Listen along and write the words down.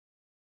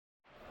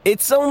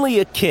It's only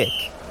a kick,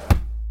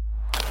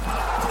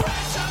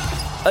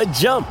 a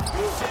jump,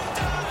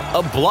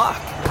 a block.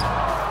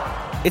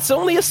 It's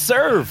only a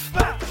serve.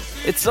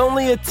 It's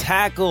only a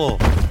tackle,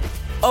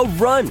 a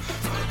run.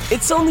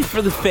 It's only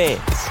for the fans.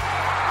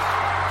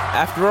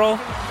 After all,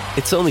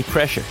 it's only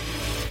pressure.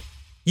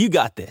 You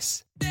got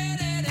this.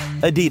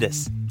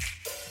 Adidas.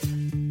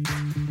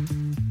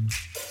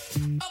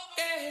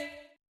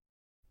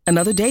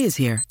 Another day is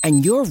here,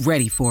 and you're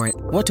ready for it.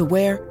 What to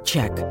wear?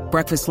 Check.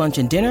 Breakfast, lunch,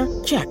 and dinner?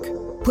 Check.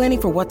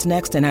 Planning for what's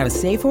next and how to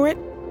save for it?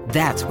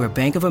 That's where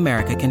Bank of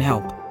America can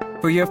help.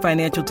 For your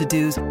financial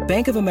to-dos,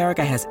 Bank of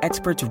America has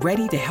experts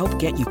ready to help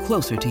get you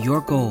closer to your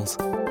goals.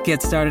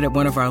 Get started at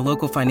one of our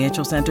local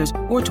financial centers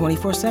or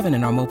 24/7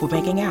 in our mobile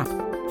banking app.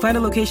 Find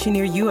a location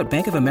near you at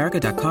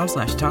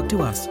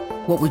bankofamerica.com/talktous.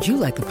 What would you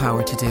like the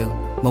power to do?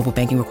 Mobile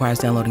banking requires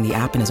downloading the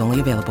app and is only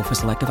available for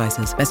select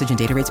devices. Message and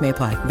data rates may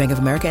apply. Bank of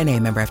America N.A.,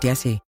 member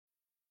FDIC.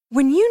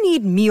 When you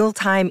need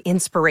mealtime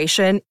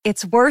inspiration,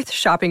 it's worth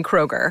shopping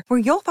Kroger, where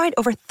you'll find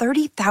over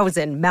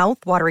 30,000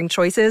 mouth-watering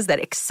choices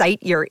that excite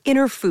your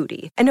inner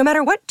foodie. And no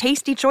matter what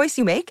tasty choice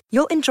you make,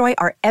 you'll enjoy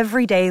our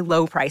everyday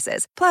low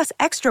prices, plus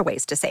extra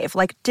ways to save,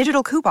 like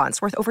digital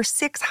coupons worth over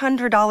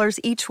 $600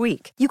 each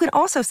week. You can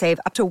also save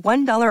up to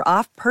 $1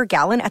 off per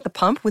gallon at the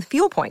pump with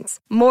fuel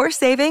points. More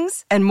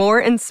savings and more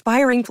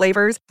inspiring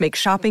flavors make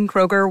shopping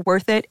Kroger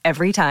worth it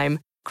every time.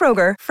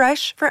 Kroger,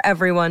 fresh for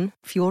everyone.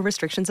 Fuel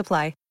restrictions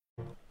apply.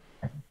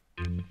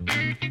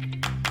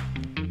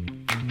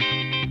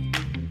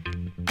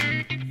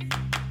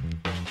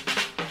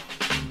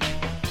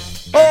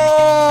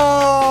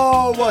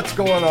 Oh, what's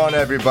going on,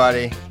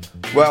 everybody?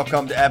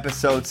 Welcome to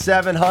episode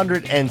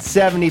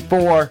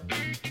 774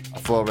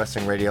 of Flow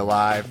Wrestling Radio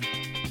Live,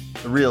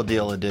 the Real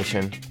Deal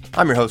edition.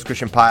 I'm your host,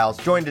 Christian Piles,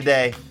 joined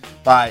today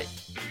by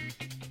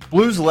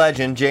blues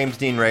legend James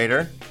Dean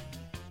Rader,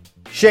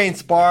 Shane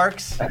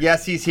Sparks,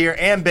 yes, he's here,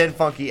 and Ben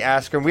Funky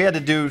Askren. We had to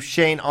do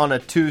Shane on a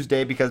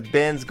Tuesday because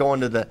Ben's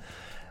going to the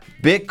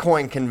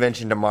Bitcoin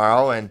convention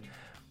tomorrow. And,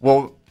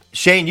 well,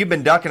 Shane, you've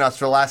been ducking us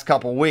for the last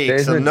couple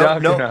weeks. So no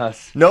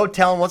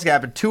telling what's going to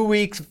happen. 2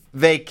 weeks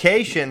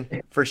vacation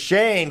for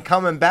Shane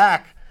coming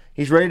back.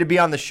 He's ready to be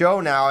on the show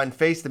now and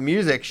face the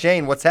music.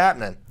 Shane, what's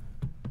happening?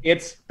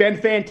 It's been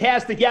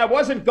fantastic. Yeah, I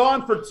wasn't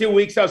gone for 2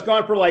 weeks. I was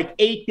gone for like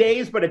 8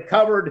 days, but it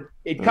covered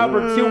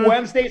 2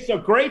 Wednesdays. So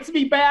great to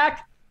be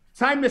back.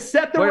 Time to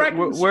set the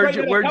record. Where'd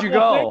you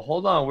go?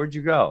 Hold on. Where'd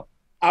you go?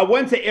 I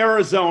went to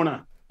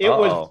Arizona. It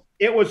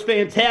was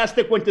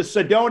fantastic. Went to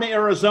Sedona,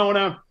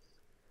 Arizona.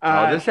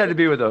 This had to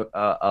be with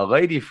a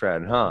lady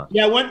friend, huh?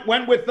 Yeah,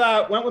 went with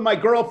my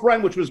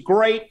girlfriend, which was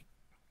great.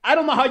 I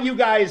don't know how you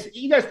guys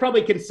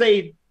probably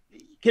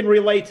can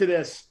relate to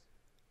this.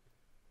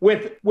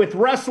 With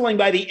wrestling,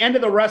 by the end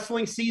of the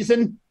wrestling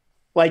season,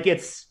 like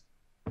it's,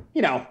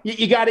 you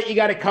got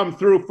to come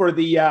through for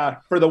the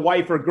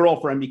wife or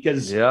girlfriend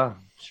because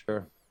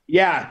Sure.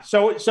 Yeah,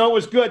 so it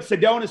was good.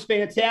 Sedona's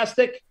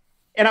fantastic.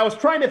 And I was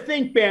trying to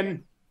think,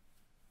 Ben,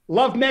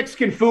 love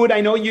Mexican food. I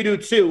know you do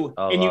too.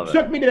 And you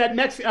took me to that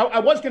Mexican. I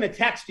was going to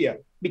text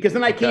you because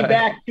then I came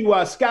back to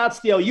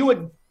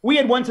Scottsdale. We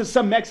had went to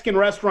some Mexican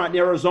restaurant in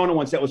Arizona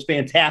once that was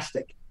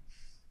fantastic.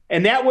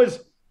 And that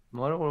was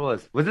what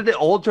was it the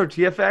old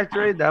Tortilla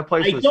Factory? That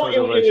place was so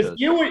delicious.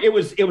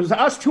 It was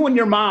us two and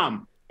your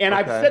mom. And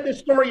I've said this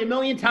story a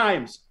million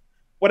times.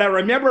 What I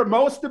remember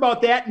most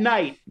about that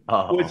night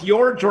was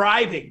your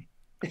driving.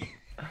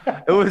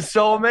 It was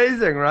so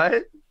amazing,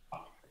 right?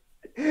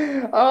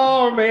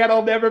 Oh, man,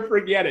 I'll never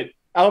forget it.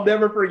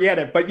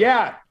 But,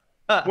 yeah,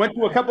 went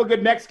to a couple of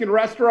good Mexican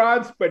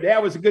restaurants, but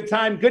that was a good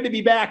time. Good to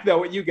be back,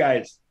 though, with you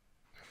guys.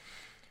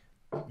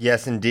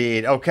 Yes,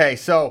 indeed. Okay,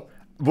 so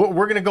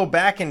we're going to go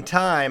back in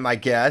time, I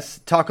guess,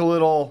 talk a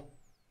little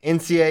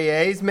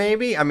NCAAs,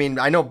 maybe? I mean,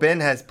 I know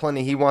Ben has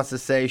plenty he wants to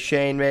say.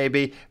 Shane,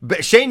 maybe.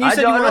 But Shane, you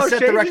said you want to set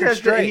the record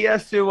straight. He's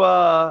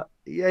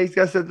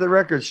got to set the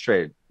record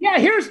straight. Yeah,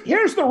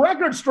 here's the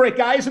record straight,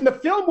 guys, and the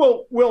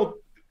film will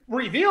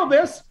reveal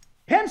this.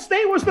 Penn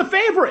State was the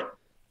favorite.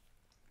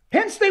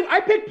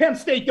 I picked Penn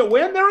State to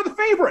win. They were the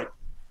favorite.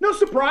 No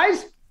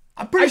surprise.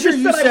 I'm pretty sure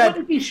you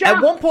said,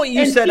 at one point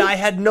you said, I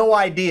had no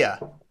idea.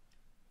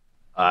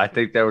 I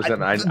think there was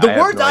the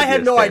words I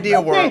had no idea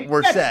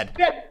were said.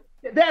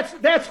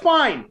 That's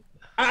fine.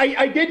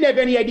 I didn't have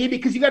any idea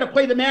because you got to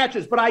play the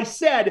matches. But I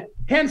said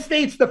Penn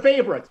State's the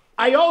favorite.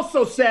 I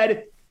also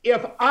said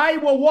if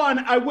Iowa won,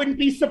 I wouldn't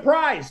be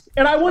surprised,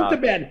 and I wouldn't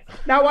have been.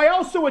 Now, I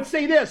also would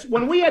say this: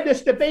 when we had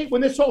this debate,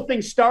 when this whole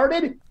thing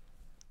started,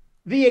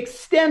 the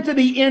extent of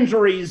the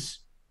injuries.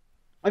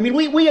 I mean,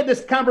 we had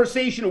this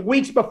conversation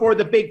weeks before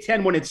the Big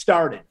Ten when it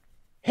started.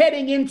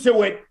 Heading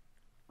into it,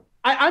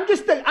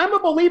 I'm a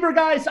believer,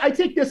 guys. I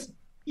take this.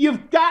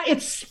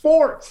 It's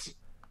sports.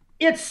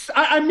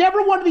 I'm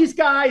never one of these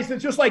guys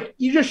that's just like,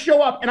 you just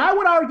show up. And I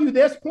would argue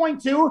this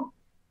point too.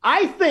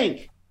 I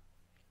think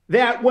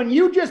that when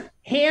you just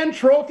hand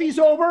trophies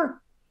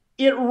over,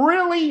 it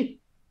really,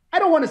 I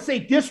don't want to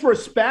say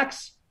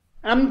disrespects.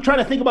 I'm trying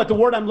to think about the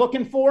word I'm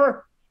looking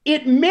for.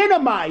 It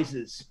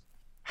minimizes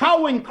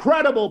how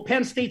incredible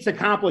Penn State's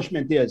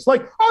accomplishment is.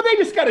 Like, oh, they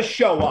just got to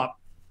show up.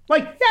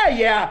 Like,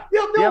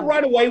 they'll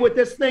run away with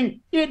this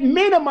thing. It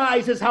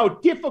minimizes how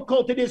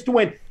difficult it is to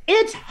win.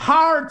 It's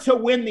hard to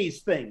win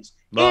these things.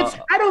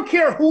 I don't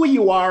care who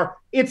you are.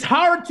 It's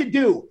hard to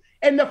do.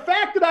 And the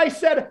fact that I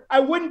said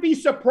I wouldn't be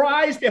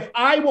surprised if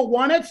Iowa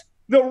won it,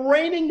 the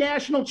reigning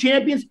national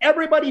champions,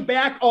 everybody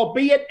back,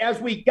 albeit as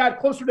we got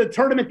closer to the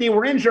tournament, they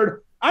were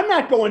injured. I'm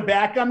not going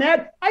back on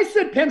that. I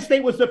said Penn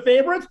State was the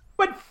favorites,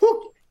 but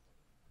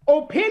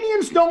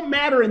opinions don't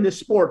matter in this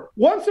sport.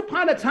 Once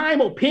upon a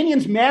time,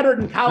 opinions mattered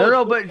in college.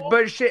 No,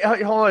 but Shane,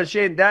 hold on,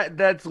 Shane.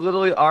 That's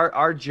literally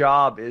our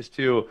job is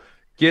to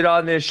get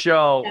on this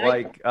show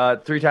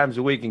 3 times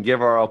a week and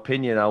give our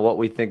opinion on what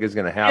we think is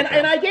going to happen.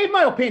 And I gave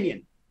my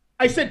opinion.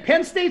 I said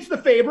Penn State's the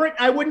favorite.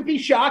 I wouldn't be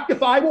shocked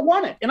if Iowa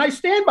won it, and I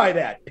stand by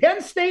that.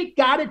 Penn State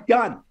got it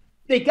done.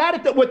 They got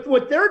it.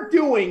 What they're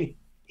doing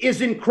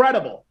is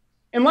incredible.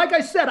 And like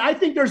I said, I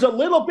think there's a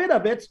little bit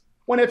of it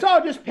when it's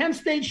all just Penn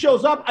State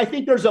shows up. I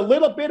think there's a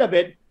little bit of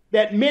it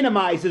that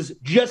minimizes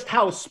just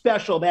how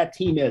special that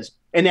team is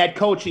and that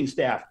coaching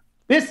staff.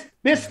 This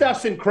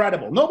stuff's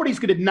incredible. Nobody's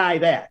going to deny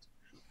that.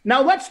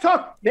 Now let's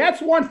talk.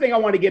 That's one thing I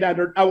want to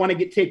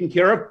get taken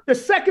care of. The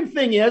second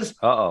thing is,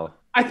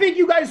 I think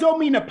you guys owe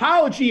me an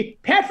apology.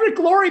 Patrick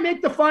Glory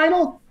make the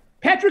final.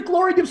 Patrick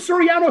Glory gives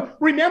Suriano.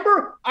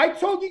 Remember, I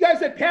told you guys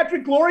that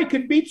Patrick Glory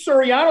could beat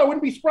Suriano. I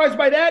wouldn't be surprised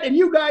by that. And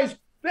you guys,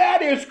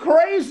 that is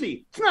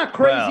crazy. It's not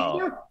crazy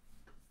either.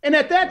 And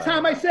at that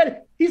time, I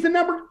said he's the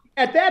number.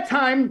 At that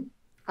time,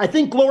 I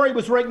think Glory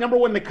was ranked number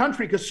 1 in the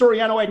country because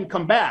Suriano hadn't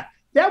come back.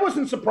 That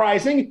wasn't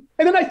surprising.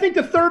 And then I think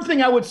the third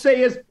thing I would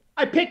say is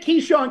I picked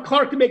Keyshawn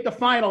Clark to make the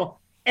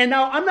final. And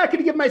now I'm not going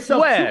to give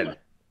myself too much.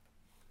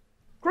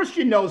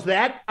 Christian knows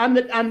that on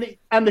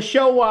the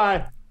show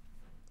on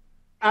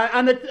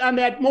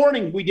that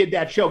morning we did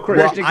that show.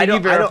 Christian, can you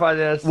verify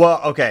this? Well,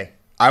 okay,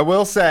 I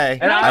will say,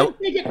 and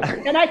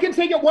I can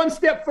take it one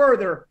step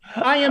further.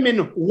 I am in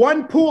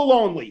one pool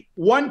only,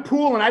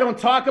 and I don't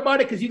talk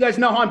about it because you guys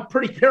know how I'm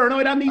pretty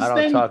paranoid on these things.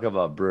 I don't talk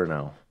about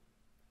Bruno.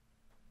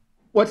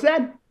 What's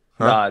that?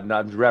 No,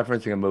 I'm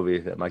referencing a movie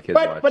that my kids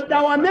watched. But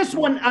now on this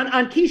one,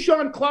 on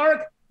Keyshawn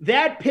Clark,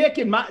 that pick,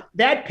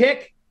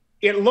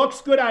 it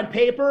looks good on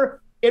paper.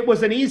 It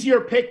was an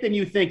easier pick than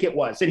you think it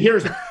was. And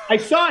I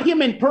saw him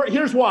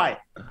here's why.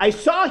 I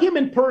saw him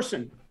in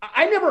person.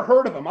 I never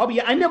heard of him.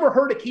 I never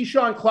heard of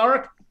Keyshawn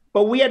Clark,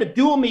 but we had a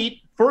dual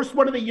meet, first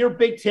one of the year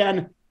Big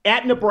Ten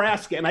at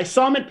Nebraska. And I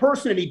saw him in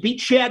person and he beat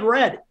Chad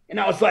Red. And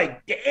I was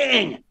like,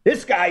 dang,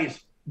 this guy's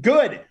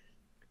good.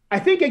 I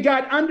think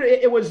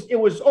it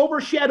was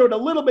overshadowed a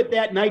little bit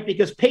that night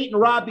because Peyton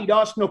Robb beat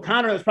Austin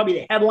O'Connor. That was probably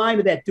the headline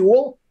of that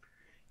duel.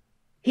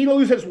 He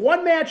loses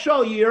one match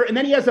all year, and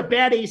then he has a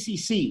bad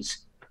ACCs.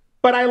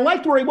 But I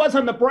liked where he was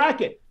on the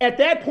bracket. At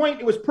that point,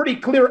 it was pretty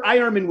clear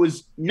Ironman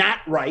was not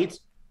right.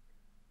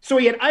 So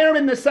he had Ironman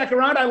in the second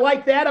round. I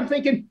like that. I'm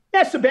thinking,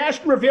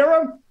 Sebastian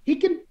Rivera, he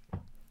can.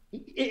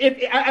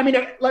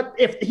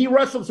 If he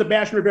wrestled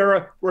Sebastian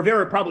Rivera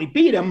would probably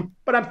beat him.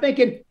 But I'm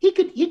thinking he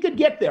could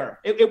get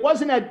there. It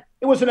was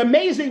an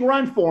amazing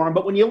run for him.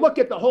 But when you look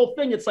at the whole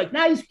thing, it's like,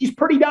 he's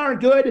pretty darn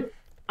good.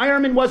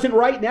 Ironman wasn't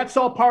right, and that's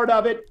all part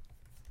of it.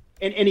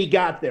 And he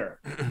got there.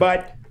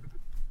 But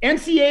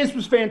NCAAs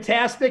was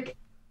fantastic,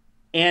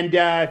 and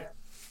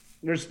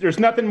there's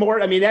nothing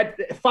more. I mean,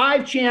 that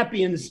 5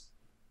 champions.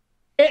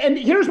 And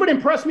here's what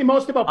impressed me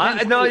most about Penn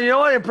State. No, you know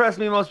what impressed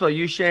me most about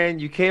you, Shane?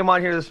 You came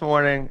on here this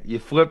morning. You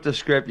flipped the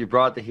script. You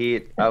brought the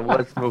heat.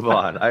 Let's move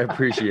on. I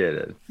appreciate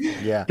it.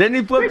 Yeah. Didn't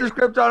he flip the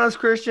script on us,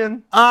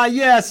 Christian?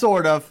 Yeah,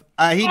 sort of.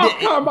 He did.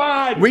 Come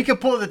on. We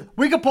could pull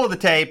the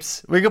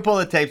tapes.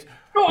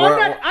 No,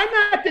 I'm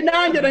not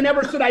denying that I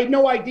never said I had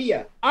no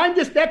idea. I'm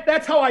just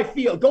that's how I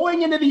feel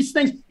going into these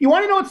things. You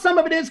want to know what some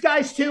of it is,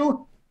 guys,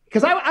 too?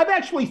 Because I've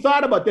actually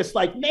thought about this.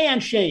 Like, man,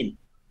 Shane,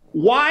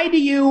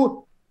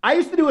 I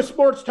used to do a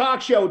sports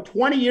talk show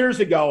 20 years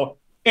ago,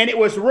 and it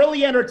was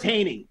really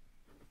entertaining.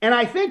 And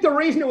I think the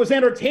reason it was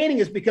entertaining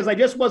is because I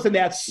just wasn't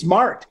that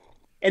smart.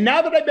 And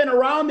now that I've been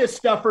around this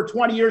stuff for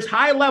 20 years,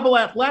 high-level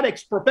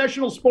athletics,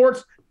 professional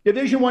sports,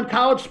 Division I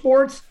college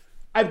sports,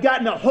 I've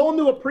gotten a whole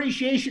new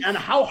appreciation on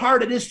how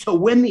hard it is to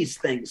win these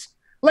things.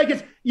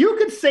 Like, you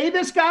could say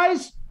this,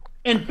 guys,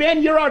 and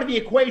Ben, you're out of the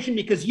equation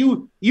because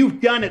you've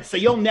done it, so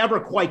you'll never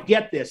quite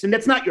get this, and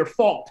that's not your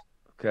fault.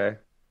 Okay.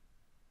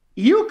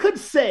 You could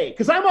say,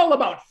 because I'm all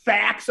about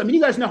facts. I mean,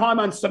 you guys know how I'm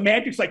on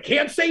semantics. I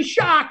can't say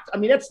shocked. I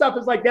mean, that stuff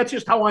is like, that's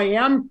just how I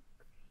am.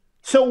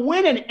 So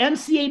win an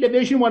NCAA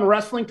Division I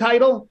wrestling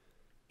title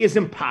is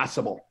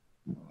impossible.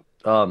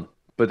 But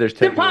there's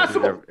 10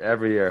 impossible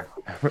every year.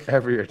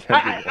 Every year,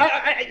 10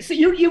 people. See,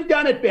 you've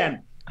done it,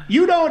 Ben.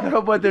 You don't.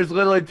 No, but there's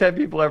literally 10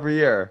 people every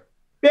year.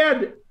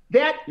 Ben,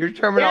 your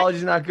terminology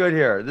is not good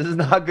here. This is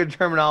not good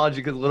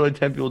terminology because literally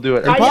 10 people do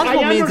it.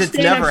 Impossible means it's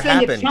never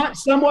happened.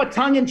 It's somewhat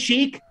tongue in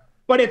cheek.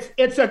 But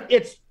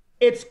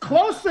it's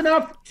close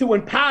enough to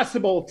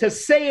impossible to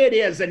say it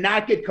is and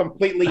not get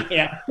completely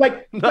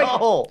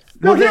no.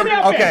 Hear me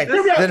out, okay,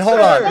 Ben. then hold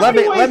on.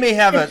 Let me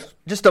have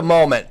just a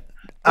moment.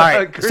 All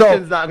right,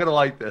 Christian's not gonna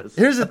like this.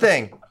 Here's the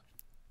thing.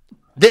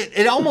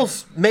 It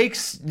almost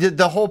makes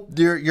the whole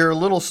you're a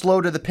little slow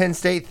to the Penn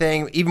State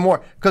thing even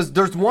more, because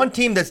there's one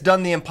team that's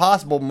done the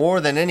impossible more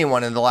than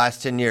anyone in the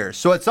last 10 years.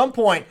 So at some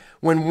point,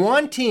 when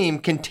one team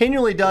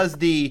continually does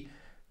the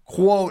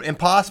quote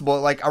impossible,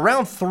 like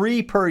around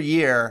 3 per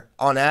year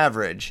on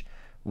average,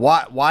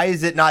 why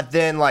is it not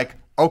then like,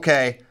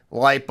 okay,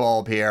 light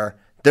bulb here?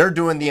 They're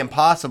doing the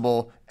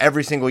impossible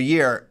every single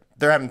year.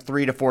 They're having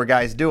 3 to 4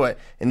 guys do it,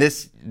 and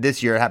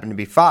this year it happened to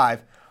be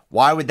 5.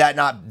 Why would that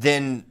not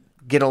then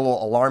get a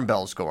little alarm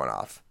bells going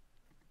off?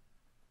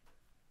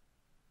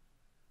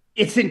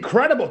 It's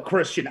incredible,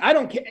 Christian. I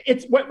don't care.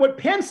 It's what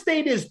Penn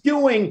State is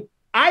doing.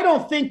 I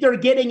don't think they're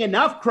getting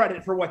enough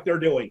credit for what they're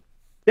doing.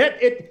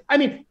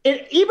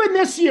 Even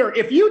this year,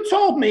 if you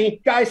told me,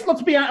 guys,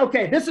 let's be honest.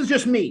 Okay, this is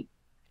just me.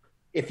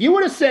 If you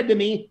would have said to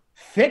me,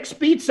 Fix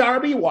beats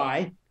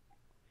RBY,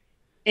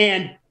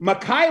 and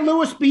Mekhi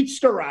Lewis beats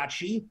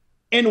Starachi,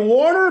 and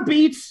Warner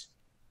beats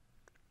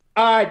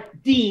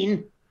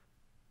Dean,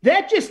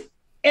 that just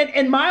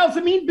and Miles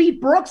Amin beat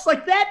Brooks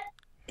like that.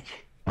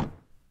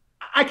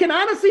 I can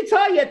honestly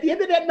tell you, at the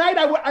end of that night,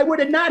 I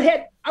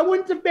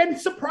wouldn't have been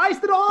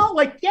surprised at all.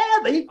 Like,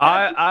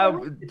 yeah,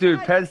 dude,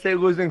 Penn State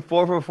losing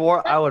 4 for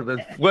 4, I would have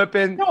been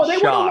flipping. No, they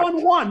would have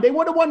won 1. They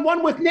would have won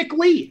 1 with Nick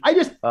Lee.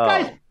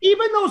 Guys,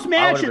 even those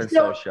matches, I would have been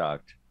so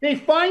shocked. They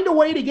find a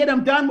way to get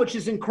them done, which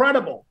is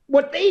incredible.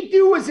 What they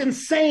do is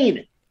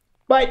insane.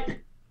 But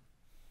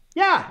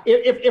yeah,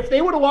 if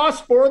they would have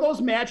lost 4 of those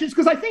matches,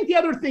 because I think the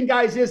other thing,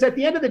 guys, is at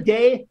the end of the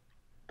day,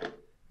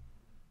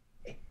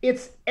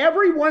 it's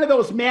every one of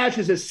those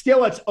matches is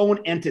still its own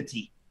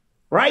entity,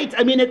 right?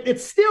 I mean,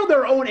 it's still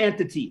their own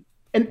entity.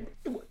 And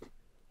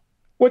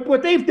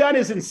what they've done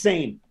is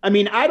insane. I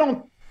mean,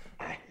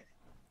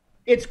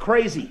 it's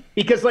crazy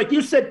because like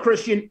you said,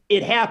 Christian,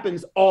 it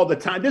happens all the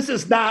time. This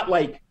is not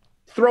like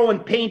throwing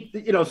paint,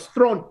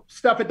 throwing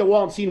stuff at the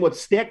wall and seeing what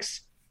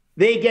sticks.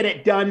 They get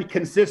it done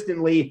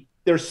consistently.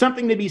 There's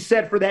something to be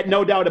said for that,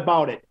 no doubt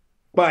about it.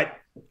 But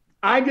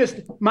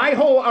my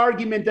whole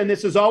argument on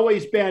this has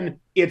always been,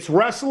 it's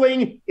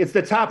wrestling. It's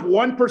the top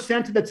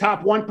 1% of the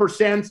top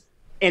 1%,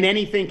 and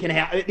anything can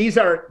happen. These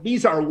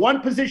are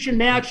one position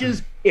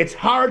matches. It's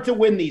hard to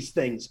win these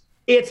things.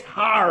 It's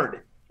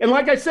hard. And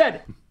like I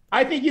said,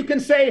 I think you can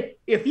say,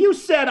 if you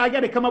said, I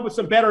got to come up with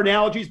some better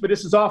analogies, but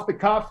this is off the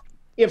cuff.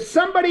 If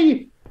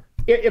somebody,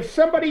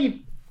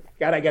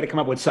 God, I got to come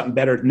up with something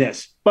better than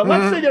this. But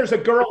let's say there's a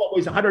girl that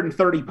weighs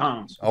 130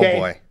 pounds. Okay? Oh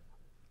boy.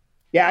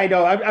 Yeah, I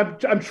know.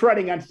 I'm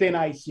treading on thin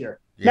ice here.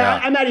 Yeah. No,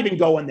 I'm not even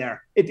going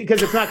there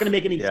because it's not going to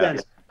make any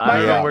sense. I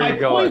don't know where you're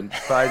going.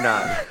 Probably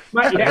not.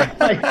 My point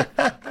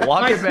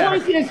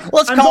is,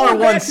 let's call her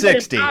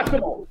 160.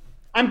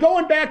 I'm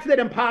going back to that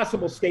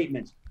impossible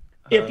statement.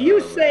 If you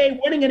say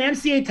winning an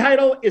NCAA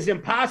title is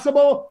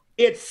impossible,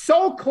 it's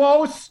so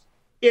close.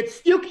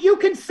 It's you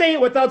can say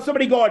it without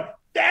somebody going,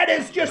 that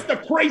is just the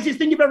craziest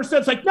thing you've ever said.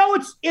 It's like, no,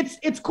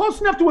 it's close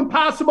enough to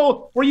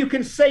impossible where you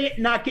can say it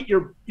and not get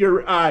your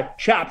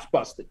chops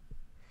busted.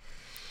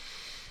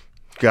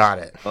 Got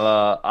it.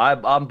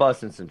 I'm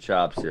busting some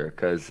chops here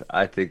because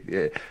I think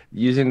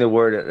using the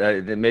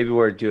word, maybe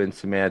we're doing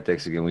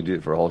semantics again. We do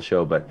it for a whole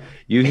show, but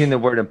using the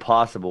word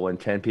impossible when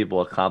 10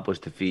 people accomplish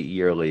the feat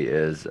yearly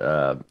is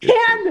 10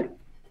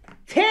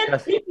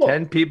 people.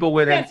 10 people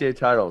win NCAA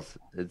titles.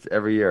 It's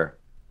every year.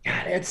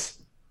 God,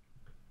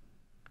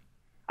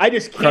 I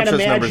just can't Crunch those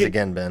imagine. numbers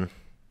again, Ben.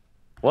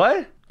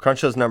 What? Crunch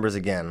those numbers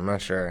again. I'm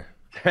not sure.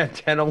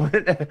 10 will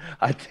win it.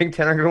 I think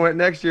 10 are going to win it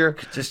next year.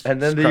 And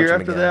then the crunch year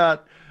them after again.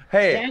 that.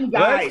 Hey, 10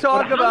 guys. let's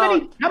talk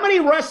about how many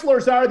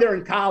wrestlers are there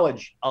in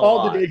college?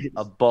 All divisions.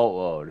 A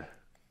boatload.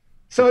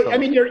 So I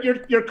mean,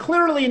 you're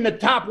clearly in the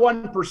top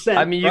 1%.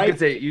 I mean, you right? could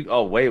say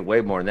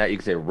way more than that. You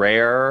could say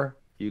rare.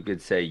 You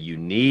could say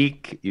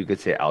unique. You could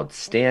say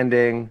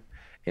outstanding,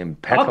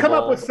 impeccable. I'll come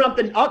up with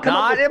something.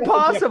 Not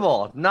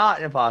impossible.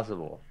 Not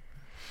impossible.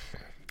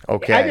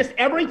 Okay.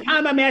 Every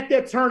time I'm at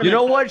that tournament. You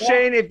know what,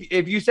 Shane?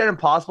 If you said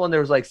impossible and there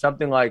was like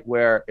something like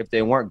where if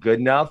they weren't good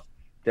enough,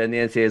 then the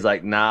NCAA is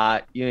like, nah,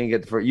 you didn't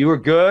get you were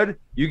good.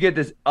 You get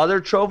this other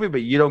trophy,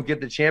 but you don't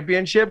get the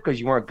championship because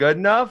you weren't good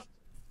enough.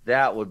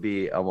 That would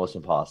be almost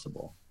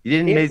impossible. You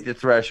didn't make the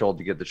threshold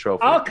to get the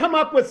trophy. I'll come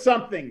up with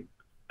something.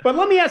 But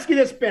let me ask you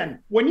this, Ben.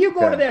 When you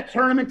go to that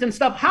tournament and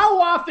stuff,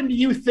 how often do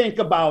you think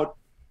about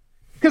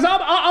 – because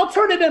I'll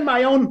turn it in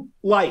my own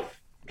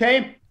life,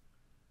 okay?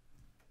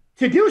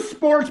 To do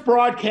sports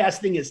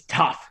broadcasting is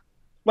tough.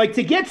 Like,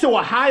 to get to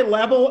a high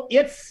level,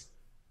 it's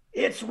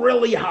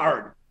really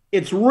hard.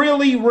 It's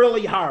really,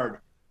 really hard.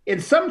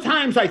 And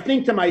sometimes I have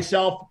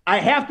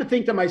to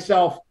think to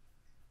myself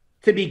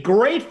to be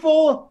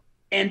grateful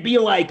and be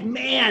like,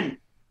 man,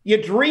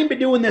 you dreamed of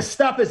doing this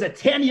stuff as a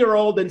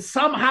 10-year-old and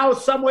somehow,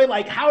 some way,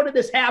 like, how did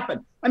this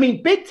happen? I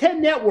mean, Big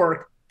Ten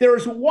Network,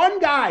 there's one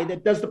guy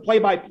that does the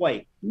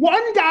play-by-play.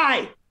 One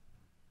guy.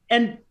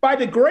 And by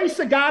the grace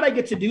of God, I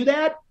get to do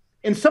that.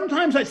 And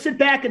sometimes I sit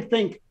back and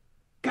think,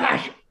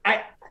 gosh,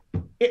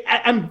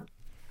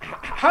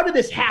 how did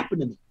this happen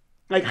to me?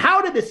 Like,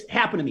 how did this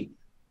happen to me?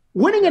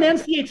 winning an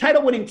NCAA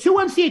title, winning 2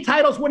 NCAA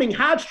titles, winning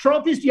Hodge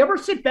trophies. Do you ever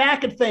sit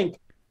back and think,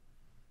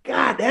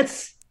 God,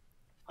 that's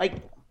like,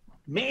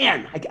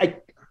 man, I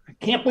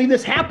can't believe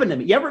this happened to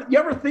me. You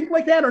ever think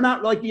like that or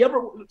not? Like, you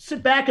ever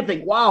sit back and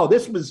think, wow,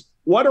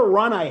 what a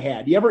run I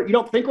had. You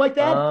don't think like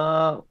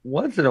that?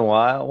 Once in a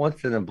while,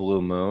 once in a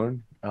blue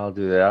moon, I'll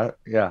do that.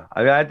 Yeah.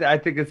 I mean, I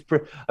think it's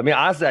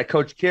honestly, I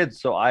coach kids,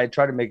 so I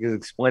try to make it as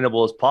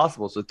explainable as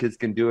possible so kids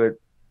can do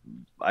it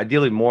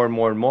ideally more and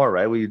more and more,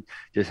 right? We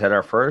just had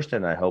our first,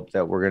 and I hope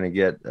that we're going to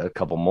get a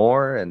couple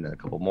more and a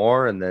couple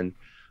more and then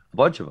a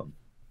bunch of them.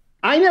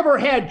 I never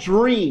had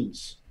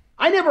dreams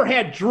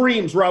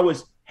where I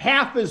was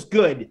half as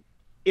good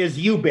as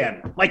you,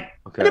 Ben. Like,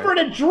 okay. I never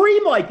had a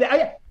dream like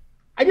that.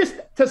 I just,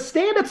 to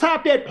stand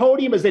atop that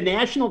podium as a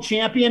national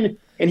champion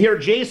and hear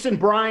Jason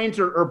Bryant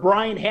or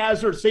Brian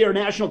Hazard say our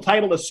national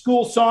title as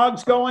school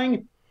songs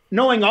going,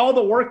 knowing all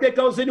the work that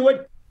goes into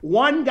it,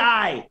 one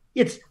guy,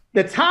 it's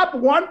the top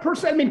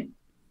 1%. I mean,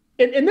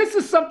 and this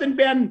is something,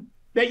 Ben,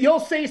 that you'll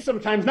say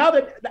sometimes. Now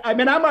that, I'm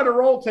on a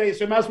roll today,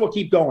 so I might as well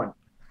keep going.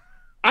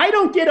 I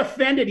don't get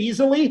offended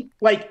easily.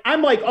 Like,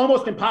 I'm like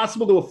almost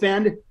impossible to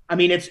offend. I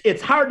mean,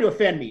 it's hard to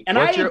offend me. And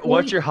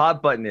what's your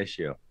hot button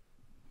issue?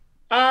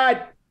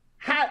 Hot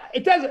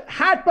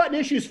button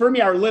issues for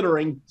me are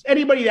littering.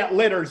 Anybody that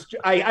litters,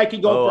 I can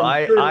go from.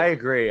 I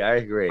agree.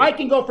 I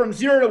can go from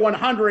 0 to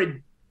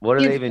 100. What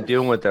are they even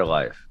doing with their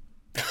life?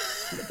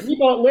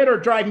 People that litter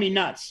drive me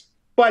nuts.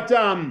 But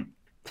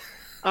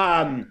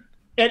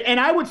And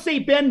I would say,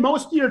 Ben,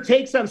 most of your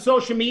takes on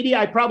social media,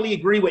 I probably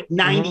agree with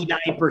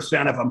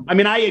 99% of them. I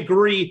mean, I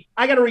agree.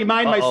 I got to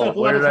remind myself a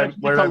lot of times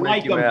to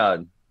like them.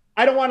 Mad?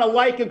 I don't want to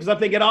like them because I'm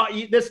thinking,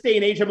 this day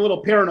and age, I'm a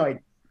little paranoid.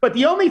 But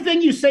the only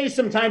thing you say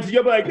sometimes is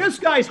you'll be like, this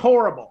guy's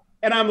horrible.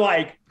 And I'm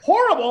like,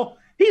 horrible?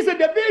 He's a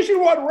Division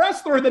I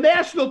wrestler in the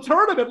national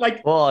tournament.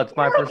 Like, well, it's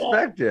horrible. My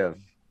perspective.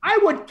 I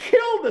would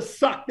kill to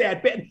suck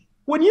that, Ben.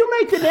 When you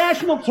make the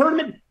national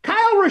tournament,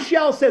 Kyle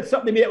Rochelle said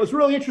something to me that was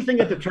really interesting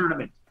at the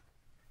tournament.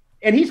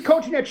 And he's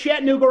coaching at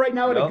Chattanooga right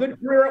now, at a good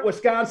career at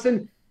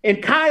Wisconsin.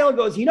 And Kyle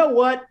goes, you know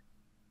what?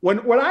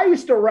 When I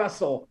used to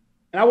wrestle,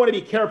 and I want to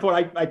be careful,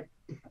 I got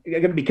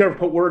to be careful to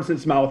put words in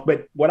his mouth,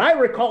 but what I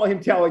recall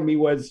him telling me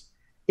was,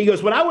 he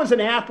goes, when I was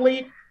an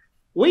athlete,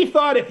 we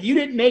thought if you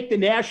didn't make the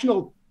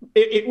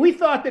we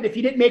thought that if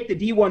you didn't make the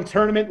D1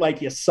 tournament,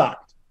 like, you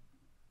sucked.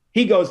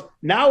 He goes,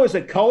 now as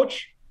a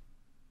coach,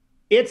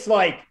 it's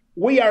like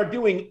we are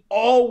doing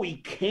all we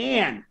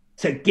can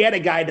to get a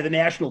guy to the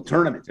national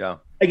tournament. Yeah.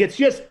 Like, it's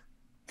just,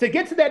 to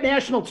get to that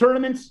national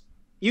tournaments,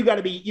 you got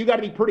to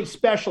be pretty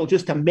special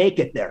just to make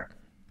it there.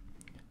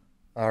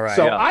 All right.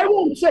 So yeah. I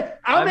won't say.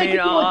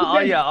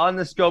 On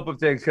the scope of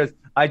things, because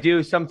I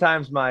do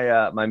sometimes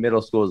my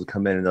middle schools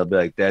come in and they'll be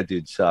like, that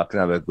dude sucks,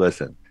 and I'm like,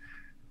 listen,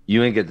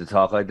 you ain't get to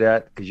talk like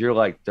that because you're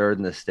like 3rd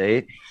in the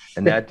state,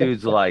 and that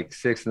dude's like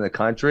 6th in the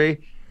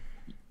country.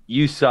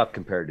 You suck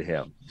compared to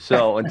him.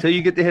 So until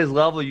you get to his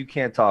level, you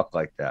can't talk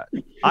like that.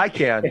 I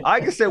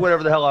can say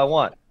whatever the hell I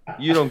want.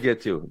 You don't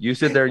get to. You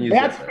sit there and you.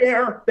 That's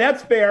fair.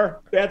 That's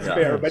fair.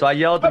 But, so I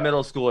yell at the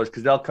middle schoolers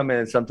because they'll come in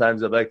and sometimes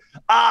they'll be like,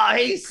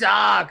 he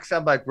sucks.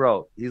 I'm like,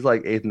 bro, he's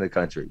like 8th in the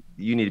country.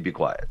 You need to be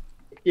quiet.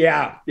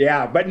 Yeah.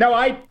 But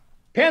no,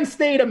 Penn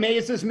State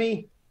amazes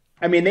me.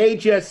 I mean,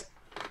 it's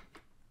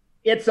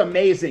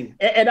amazing.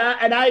 And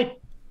I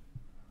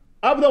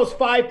of those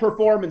 5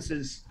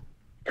 performances,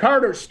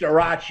 Carter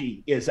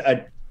Starocci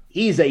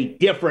he's a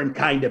different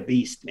kind of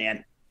beast,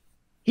 man.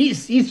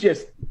 He's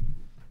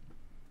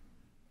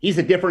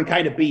a different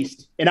kind of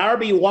beast. And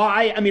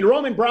RBY, I mean,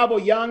 Roman Bravo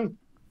Young,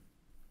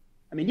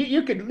 I mean,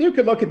 you could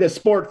look at this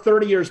sport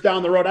 30 years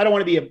down the road. I don't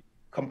want to be a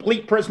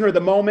complete prisoner of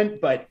the moment,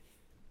 but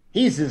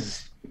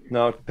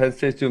No, Penn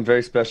State's doing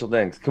very special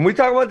things. Can we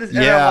talk about this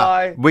NLI?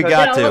 Yeah, we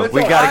got to.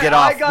 We got to get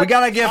off. We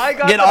got to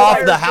get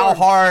off the how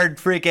hard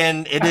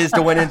freaking it is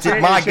to win into.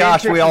 My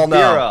gosh, we all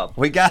know.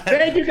 We got.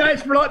 Thank you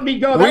guys for letting me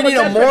go. We need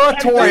a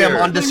moratorium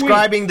on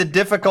describing the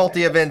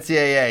difficulty of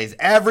NCAAs.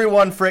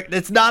 Everyone,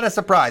 it's not a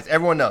surprise.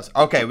 Everyone knows.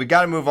 Okay, we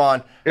got to move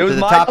on to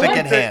the topic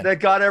at hand. That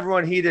got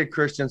everyone heated,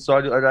 Christian.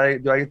 So do I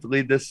get to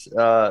lead this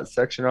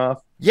section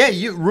off? Yeah,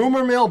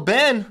 rumor mill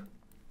Ben.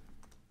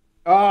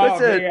 Oh,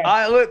 listen,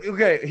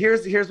 okay,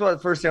 here's what the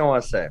first thing I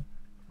want to say.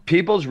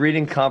 People's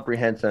reading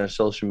comprehension on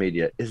social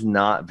media is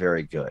not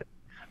very good.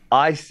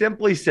 I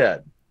simply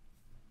said,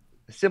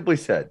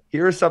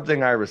 here's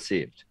something I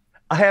received.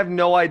 I have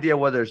no idea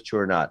whether it's true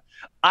or not.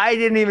 I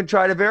didn't even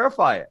try to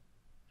verify it.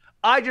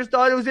 I just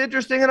thought it was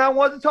interesting and I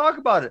wanted to talk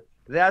about it.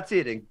 That's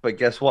it. But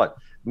guess what?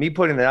 Me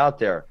putting it out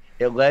there,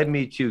 it led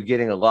me to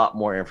getting a lot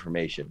more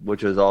information,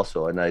 which was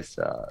also a nice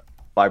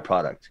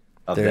byproduct.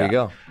 There you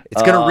go.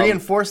 It's going to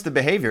reinforce the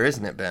behavior,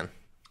 isn't it, Ben?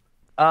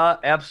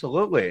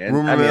 Absolutely. And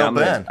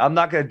I'm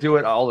not going to do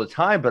it all the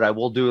time, but I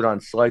will do it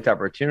on select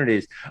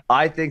opportunities.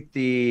 I think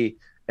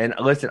and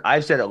listen,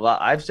 I've said it a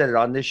lot. I've said it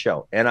on this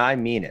show, and I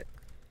mean it.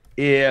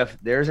 If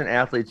there's an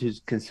athlete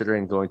who's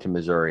considering going to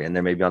Missouri and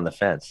they're maybe on the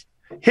fence,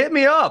 hit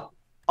me up.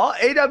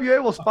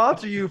 AWA will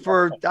sponsor you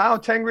for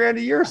 $10,000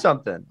 a year or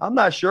something. I'm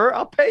not sure.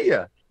 I'll pay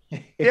you.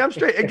 Damn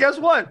straight. And guess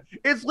what?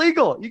 It's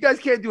legal. You guys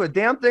can't do a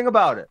damn thing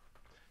about it.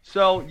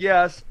 So,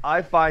 yes,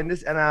 I find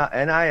this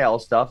NIL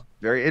stuff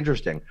very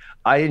interesting.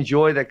 I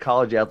enjoy that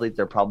college athletes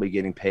are probably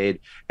getting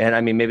paid. And,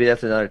 I mean, maybe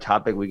that's another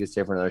topic we could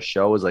say for another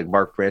show is like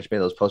Mark Branch made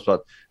those posts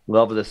about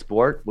love of the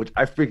sport, which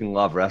I freaking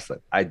love wrestling.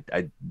 I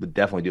would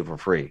definitely do it for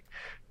free.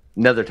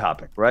 Another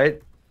topic,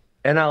 right?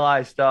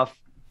 NLI stuff,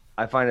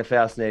 I find it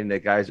fascinating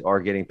that guys are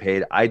getting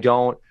paid. I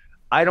don't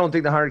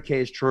think the 100K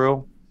is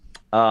true.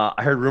 I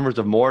heard rumors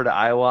of more to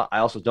Iowa. I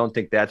also don't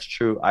think that's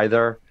true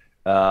either.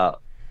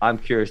 I'm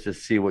curious to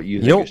see what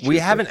you think. We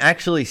haven't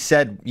actually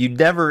said, you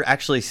never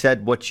actually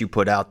said what you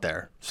put out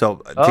there. So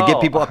to get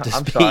people up to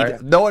speed, sorry.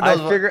 No one knows.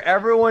 I figure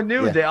everyone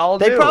knew. Yeah. They all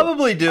They knew.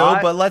 probably do,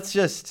 but let's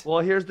just. Well,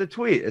 here's the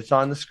tweet. It's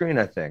on the screen,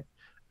 I think.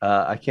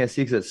 I can't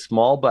see because it's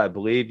small, but I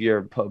believe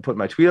you're putting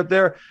my tweet up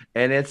there.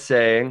 And it's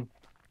saying,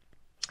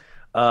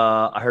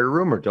 I heard a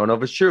rumor. Don't know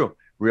if it's true.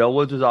 Real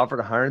Woods was offered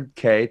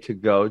 $100K to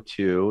go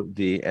to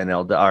the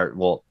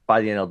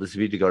by the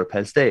NLDSB to go to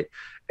Penn State.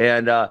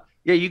 And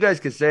yeah, you guys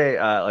could say,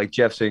 like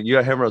Jeff saying, you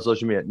got him on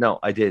social media. No,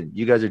 I didn't.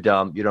 You guys are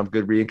dumb. You don't have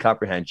good reading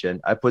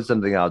comprehension. I put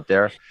something out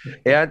there,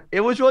 and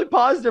it was really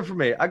positive for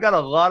me. I got a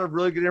lot of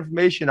really good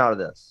information out of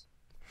this.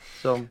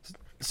 So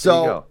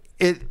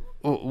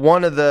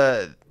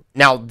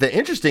Now, the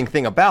interesting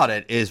thing about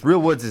it is Real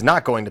Woods is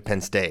not going to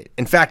Penn State.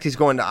 In fact, he's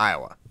going to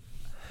Iowa.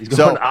 He's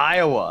going to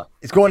Iowa.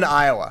 He's going to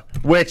Iowa,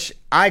 which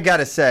I got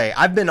to say,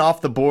 I've been off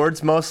the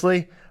boards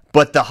mostly,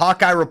 but the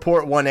Hawkeye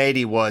Report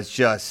 180 was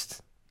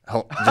just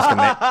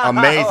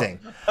amazing.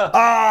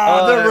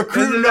 They're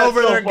recruiting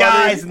over their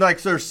guys, and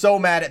like they're so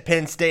mad at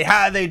Penn State.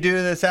 How do they do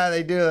this? How do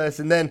they do this?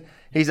 And then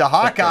he's a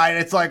Hawkeye, and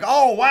it's like,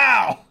 oh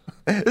wow,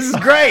 this is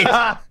great.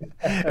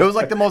 It was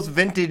like the most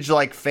vintage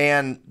like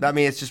fan. I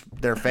mean, it's just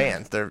they're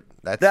fans.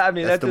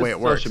 That's the way it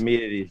works. Social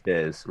media these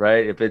days,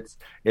 right? If it's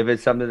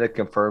something that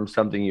confirms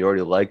something you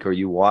already like or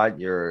you want,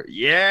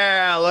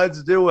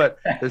 let's do it.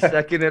 The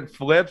second it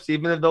flips,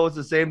 even though it's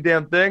the same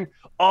damn thing,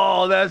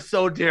 oh, that's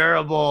so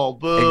terrible.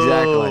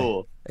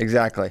 Boo.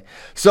 Exactly.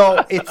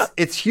 So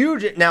it's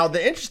huge. Now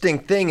the interesting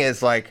thing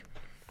is like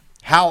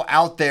how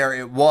out there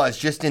it was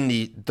just in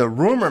the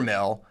rumor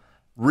mill.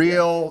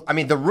 Here's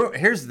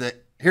the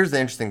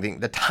interesting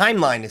thing. The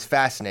timeline is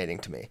fascinating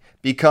to me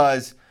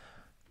because.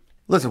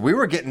 Listen, we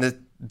were getting the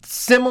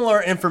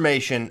similar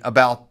information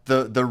about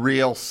the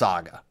real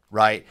saga,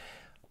 right?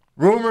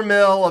 Rumor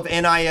mill of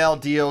NIL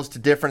deals to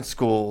different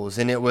schools,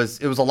 and it was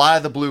a lot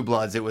of the blue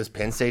bloods. It was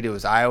Penn State, it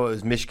was Iowa, it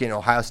was Michigan,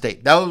 Ohio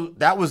State.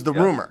 That was the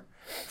rumor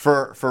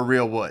for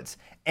Real Woods,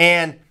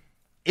 and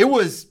it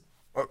was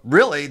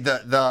really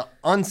the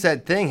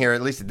unsaid thing here,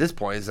 at least at this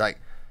point, is like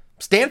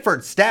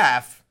Stanford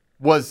staff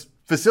was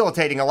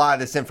facilitating a lot of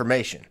this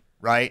information,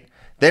 right?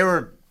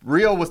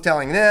 Real was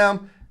telling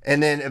them.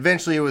 And then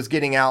eventually it was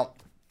getting out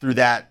through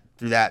that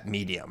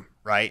medium,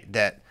 right?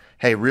 That,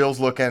 hey, Real's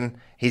looking,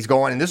 he's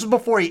going. And this was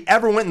before he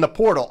ever went in the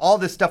portal. All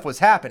this stuff was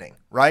happening,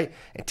 right?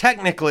 And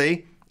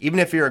technically, even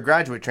if you're a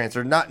graduate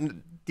transfer,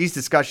 these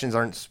discussions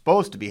aren't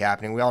supposed to be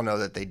happening. We all know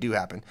that they do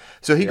happen.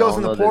 So he goes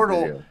in the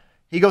portal.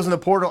 He goes in the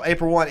portal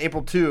April 1,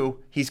 April 2.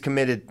 He's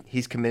committed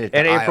to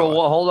and Iowa. April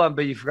 1, hold on,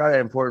 but you forgot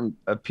an important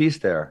piece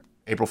there.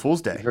 April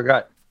Fool's Day. You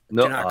forgot.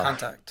 No, Do not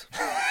contact.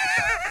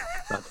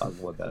 Not talking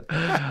about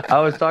that. I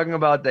was talking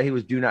about that he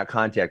was do not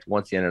contact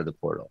once he entered the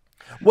portal.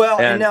 Well,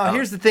 and now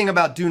here's the thing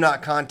about do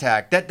not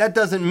contact. That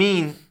doesn't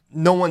mean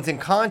no one's in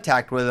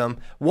contact with him.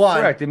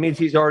 Correct. It means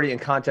he's already in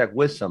contact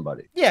with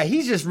somebody. Yeah,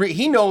 he's just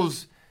he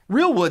knows.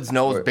 Real Woods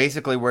knows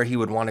basically where he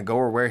would want to go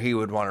or where he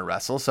would want to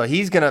wrestle. So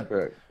he's gonna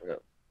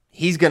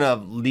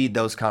lead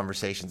those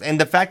conversations. And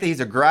the fact that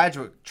he's a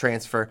graduate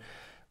transfer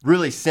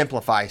really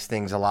simplifies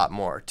things a lot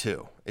more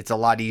too. It's a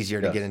lot easier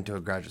to get into a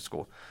graduate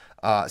school.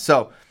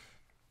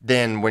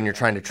 Than when you're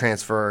trying to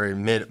transfer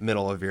in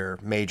middle of your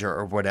major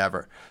or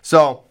whatever.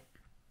 So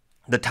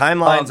the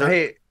timelines are...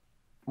 Hey,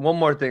 one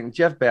more thing.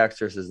 Jeff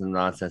Baxter says some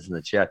nonsense in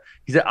the chat.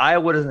 He said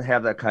Iowa doesn't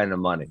have that kind of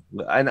money.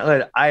 I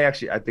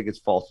think it's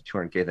false, the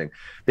 200K thing.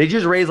 They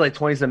just raised like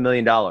 $27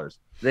 million.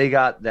 They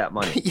got that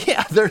money.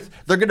 Yeah, they're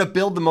going to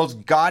build the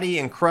most gaudy,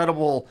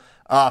 incredible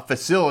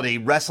facility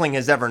wrestling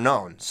has ever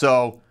known.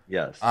 So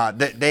yes,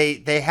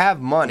 they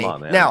have money. Come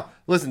on, man. Now,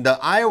 listen, the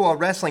Iowa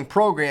wrestling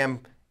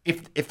program...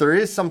 If there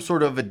is some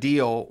sort of a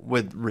deal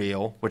with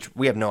Real, which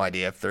we have no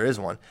idea if there is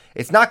one,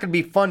 it's not going to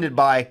be funded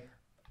by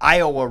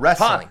Iowa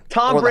Wrestling.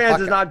 Tom Brands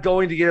is not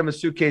going to get him a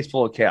suitcase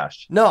full of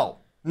cash. No,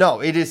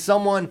 it is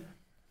someone.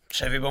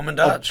 Chevy Bowman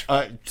Dodge.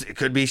 It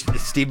could be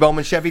Steve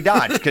Bowman Chevy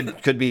Dodge.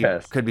 Could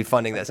be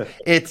funding this.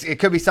 It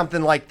could be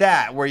something like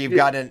that where you've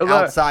got an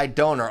outside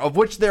donor, of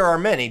which there are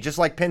many. Just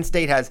like Penn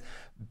State has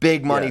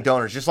big money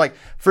donors, just like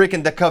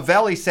freaking the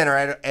Covelli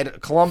Center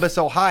at Columbus,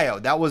 Ohio.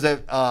 That was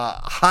a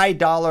high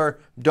dollar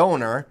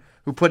donor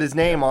who put his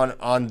name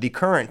on the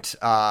current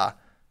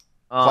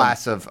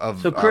class of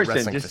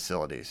wrestling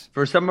facilities.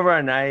 For some of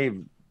our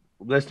naive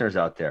listeners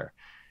out there,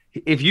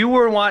 if you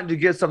were wanting to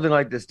get something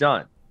like this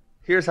done,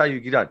 here's how you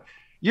get done.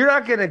 You're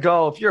not going to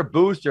go, if you're a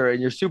booster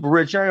and you're super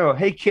rich, you're not going to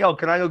go, hey, Kale,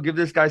 can I go give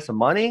this guy some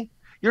money?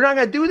 You're not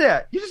going to do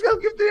that. You just got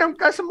to give the damn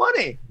guy some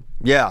money.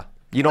 Yeah,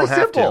 you don't Really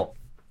have simple.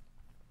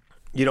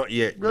 to. You don't.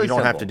 You Really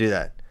don't have simple. to do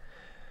that.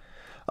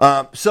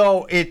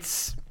 So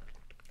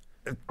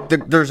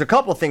there's a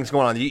couple of things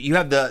going on. You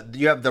have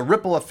the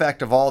ripple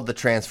effect of all of the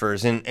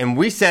transfers, and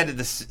we said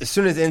this as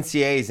soon as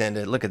NCAAs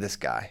ended. Look at this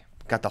guy,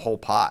 got the whole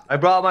pot. I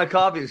brought my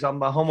coffee. So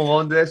I'm home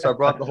alone today, so I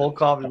brought the whole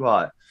coffee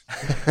pot.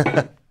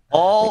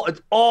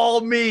 It's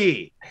all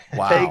me.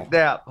 Wow. Take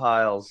that,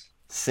 Piles.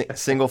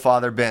 Single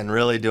father Ben,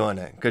 really doing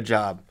it. Good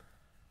job.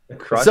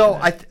 Crushing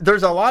So it.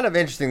 there's a lot of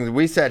interesting things.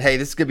 We said, hey,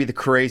 this is gonna be the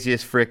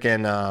craziest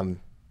freaking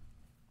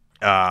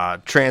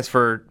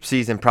transfer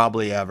season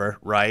probably ever,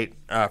 right?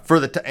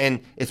 And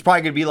it's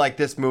probably gonna be like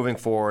this moving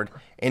forward.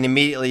 And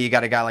immediately you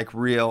got a guy like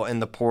Real in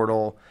the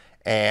portal,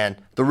 and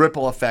the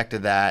ripple effect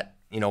of that.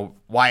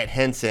 Wyatt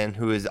Henson,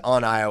 who is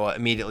on Iowa,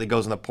 immediately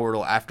goes in the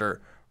portal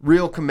after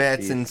Real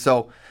commits, and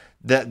so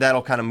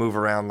that'll kind of move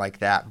around like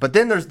that. But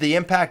then there's the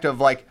impact of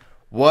like,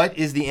 what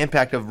is the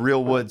impact of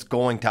Real Woods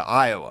going to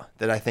Iowa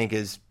that I think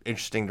is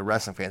interesting to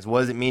wrestling fans? What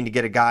does it mean to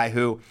get a guy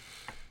who,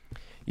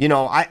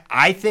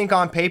 I think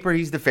on paper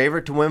he's the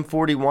favorite to win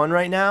 41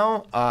 right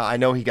now. I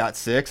know he got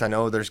 6. I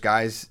know there's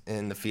guys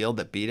in the field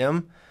that beat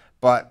him,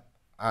 but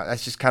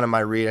that's just kind of my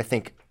read. I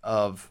think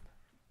of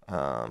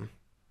the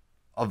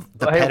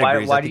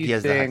pedigrees. Why I do think he you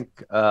has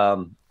think?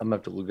 I'm gonna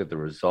have to look at the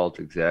result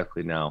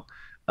exactly now.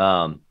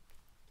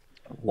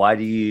 Why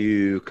do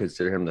you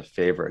consider him the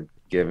favorite,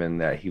 given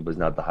that he was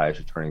not the highest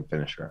returning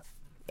finisher?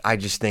 I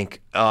just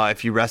think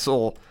if you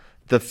wrestle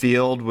the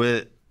field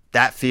with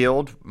that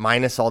field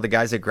minus all the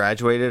guys that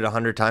graduated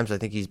 100 times, I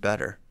think he's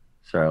better.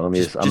 Sorry, I'm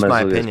just going to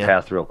my look at this opinion.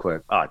 path real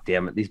quick. Oh,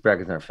 damn it. These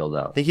brackets aren't filled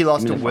out. I think he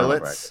lost to Give me the final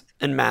Willits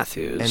And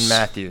Matthews. and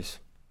Matthews.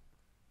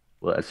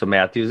 bracket. So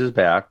Matthews is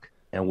back,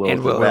 and Willis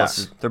is back.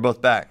 Willis. They're both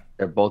back.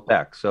 They're both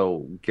back.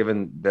 So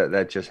given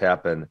that just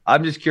happened,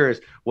 I'm just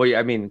curious. Well,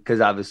 I mean, because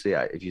obviously,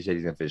 if you said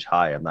he's going to finish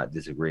high, I'm not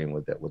disagreeing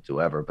with it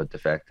whatsoever. But the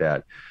fact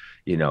that,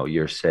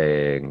 you're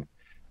saying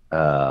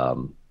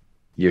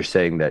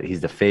that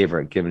he's the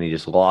favorite, given he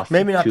just lost.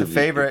 Maybe not to the these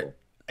favorite.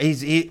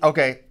 people.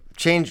 Okay.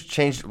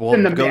 Change. We'll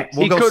In the go. mix.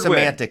 We'll He go could win.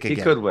 semantic He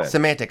again. could win.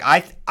 Semantic.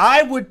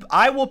 I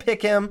will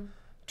pick him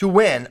to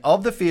win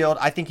of the field.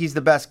 I think he's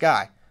the best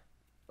guy.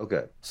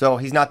 Okay. So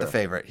he's not the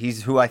favorite.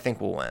 He's who I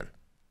think will win,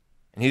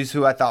 and he's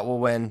who I thought will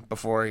win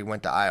before he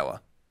went to Iowa.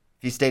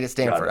 If he stayed at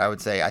Stanford, I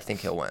would say I think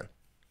he'll win.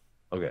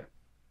 Okay.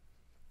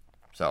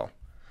 So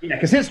Yeah,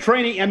 because his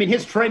training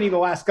the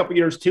last couple of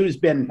years too has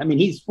been.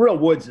 Real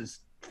Woods is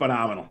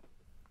phenomenal.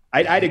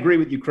 I'd agree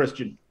with you,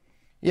 Christian.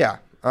 yeah.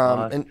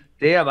 And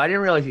Damn, I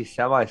didn't realize he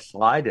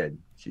semi-slided.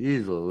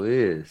 Jeez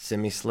Louise.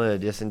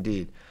 semi-slid, yes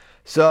indeed.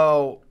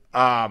 So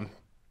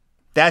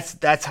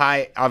that's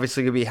high.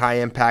 Obviously, gonna be high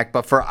impact.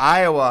 But for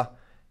Iowa,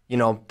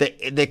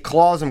 they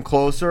clause him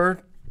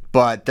closer,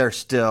 but they're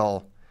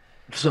still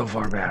So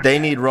far back. They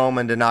need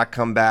Roman to not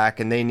come back,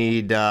 and they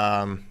need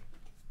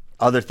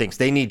other things.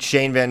 They need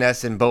Shane Van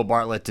Ness and Bo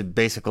Bartlett to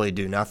basically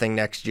do nothing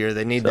next year.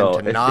 They need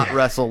them to not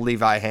wrestle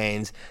Levi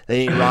Haynes.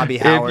 They need Robbie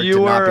Howard to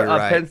not be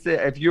right.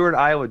 If you were an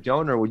Iowa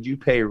donor, would you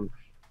pay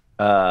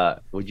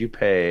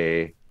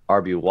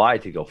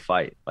RBY to go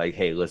fight? Like,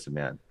 hey, listen,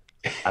 man,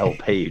 I will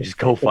pay you. Just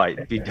go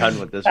fight. Be done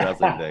with this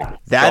wrestling thing.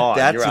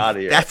 You're out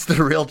of here. That's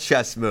the real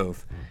chess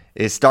move.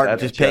 Is start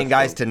That's just a chess paying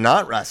guys move. to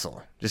not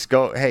wrestle. Just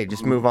go. Hey,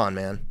 just move on,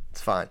 man.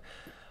 It's fine.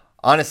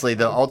 Honestly,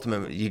 the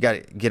ultimate, you got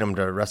to get them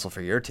to wrestle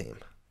for your team.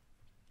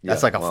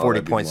 That's like a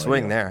 40-point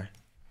swing there.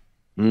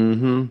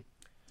 Mm-hmm.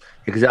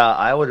 Because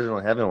Iowa doesn't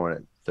really have anyone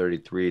at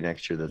 33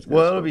 next year. That's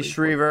Well, it'll be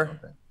Schriever.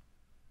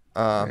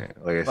 Like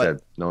I said,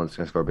 no one's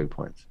going to score big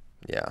points.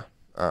 Yeah.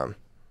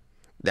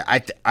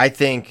 I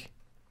think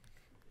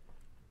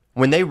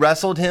when they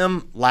wrestled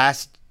him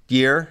last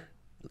year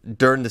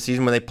during the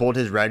season when they pulled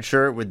his red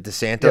shirt with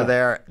DeSanto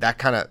there, that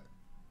kind of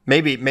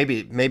maybe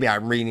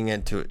I'm reading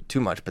into it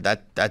too much, but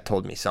that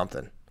told me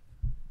something.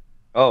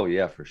 Oh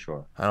yeah, for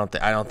sure. I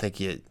don't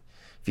think if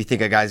you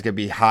think a guy's gonna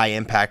be high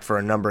impact for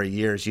a number of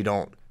years, you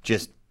don't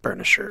just Burn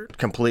a shirt.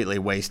 completely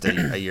waste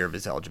a year of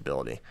his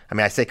eligibility. I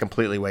mean, I say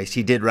completely waste.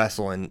 He did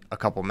wrestle in a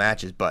couple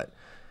matches, but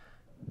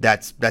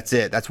that's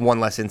it. That's one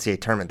less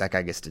NCAA tournament that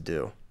guy gets to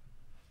do.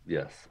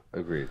 Yes,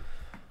 agreed.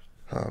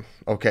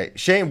 Okay,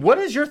 Shane, what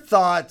is your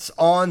thoughts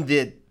on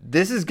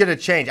this is going to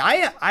change?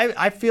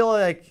 I feel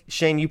like,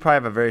 Shane, you probably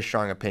have a very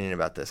strong opinion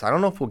about this. I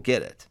don't know if we'll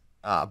get it,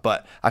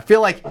 but I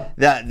feel like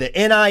that the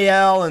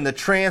NIL and the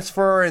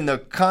transfer and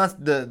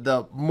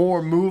the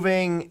more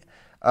moving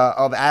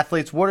of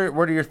athletes. What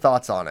are your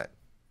thoughts on it?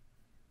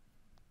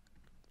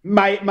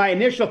 My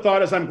initial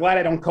thought is I'm glad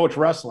I don't coach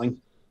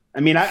wrestling.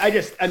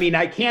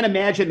 I can't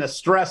imagine the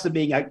stress of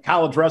being a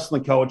college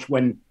wrestling coach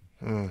when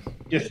it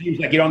just seems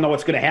like you don't know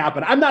what's going to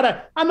happen. I'm not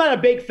a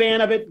big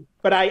fan of it,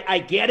 but I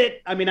get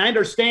it. I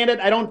understand it.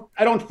 I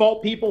don't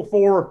fault people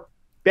for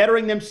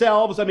bettering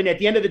themselves. At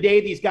the end of the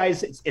day, these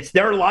guys, it's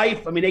their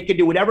life. They can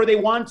do whatever they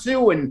want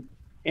to, and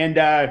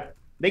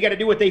they got to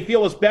do what they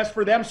feel is best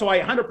for them. So I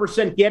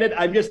 100% get it.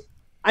 I'm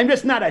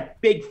just not a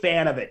big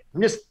fan of it.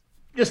 I'm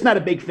just not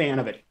a big fan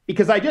of it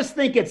because I just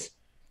think it's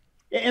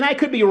and I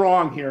could be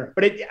wrong here,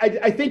 but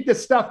I think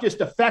this stuff just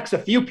affects a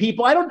few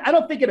people. I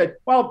don't think I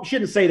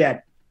shouldn't say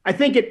that. I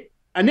think it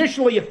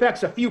initially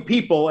affects a few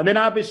people, and then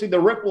obviously the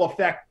ripple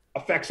effect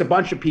affects a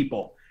bunch of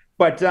people.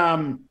 But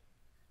I'm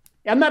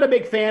not a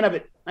big fan of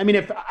it. I mean,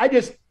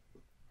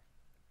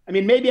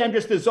 maybe I'm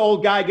just this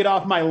old guy, get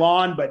off my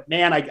lawn, but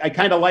man, I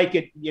kind of like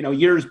it,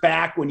 years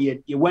back when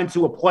you went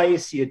to a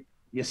place, you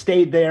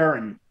stayed there,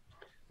 and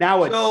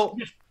now it's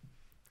just.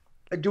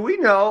 Do we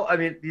know? I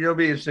mean, be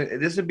interesting.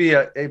 This would be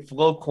a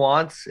Flow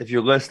Quants. If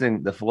you're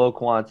listening, the Flow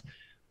Quants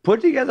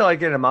put together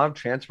like an amount of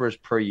transfers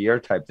per year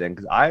type thing.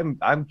 Because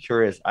I'm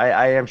curious.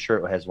 I am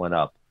sure it has went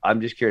up. I'm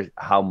just curious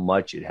how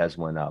much it has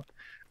went up.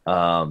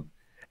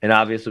 And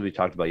obviously, we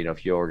talked about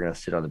if you're going to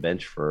sit on the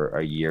bench for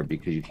a year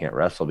because you can't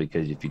wrestle.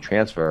 Because if you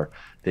transfer,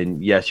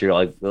 then yes, you're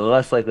like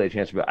less likely to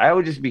transfer. But I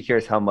would just be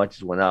curious how much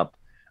it went up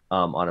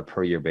on a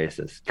per year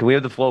basis. Can we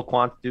have the Flow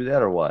Quants do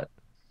that or what?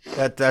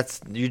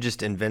 That's you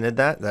just invented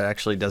that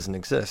actually doesn't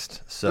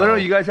exist. So no,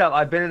 you guys have.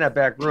 I've been in that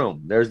back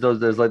room. There's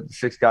like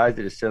 6 guys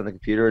that just sit on the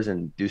computers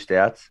and do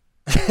stats.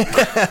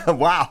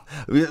 Wow.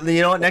 You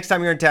know what? Next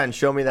time you're in town,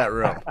 show me that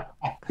room.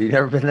 You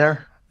never been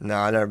there? No,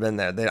 I've never been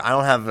there. I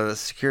don't have a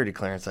security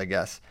clearance, I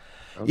guess.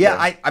 Okay.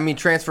 Yeah, I mean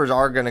transfers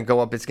are going to go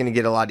up. It's going to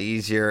get a lot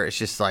easier. It's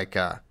just like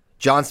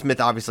John Smith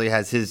obviously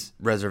has his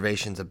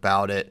reservations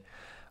about it.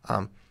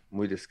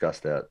 We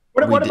discussed that.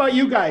 What about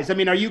you guys? I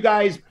mean, are you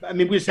guys? I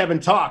mean, we just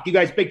haven't talked. You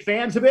guys big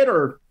fans of it,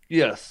 or?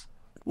 Yes,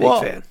 big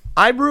fan.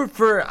 I root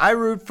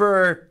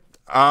for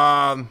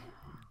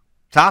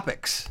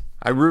topics.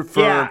 I root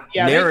for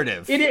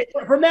narrative.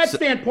 From that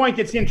standpoint,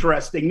 it's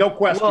interesting, no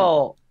question.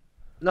 Well,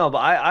 no, but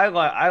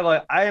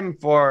I am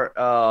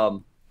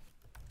for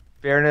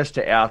fairness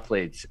to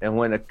athletes, and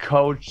when a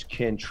coach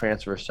can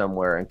transfer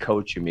somewhere and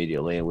coach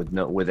immediately and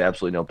with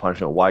absolutely no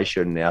punishment, why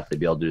shouldn't an athlete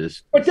be able to do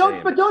this? But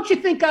don't you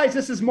think, guys,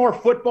 this is more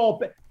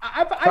football?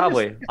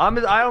 Probably. I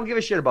don't give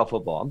a shit about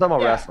football. I'm talking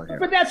about wrestling here.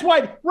 But that's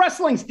why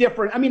wrestling's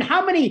different. I mean,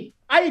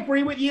 I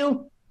agree with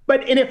you,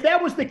 and if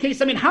that was the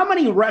case, I mean, how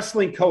many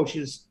wrestling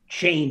coaches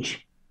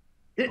change?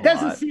 It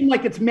doesn't seem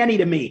like it's many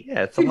to me.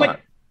 Yeah, it's a lot.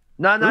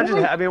 Not just.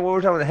 I mean, when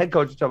we're talking about the head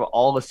coach, we're talking about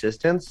all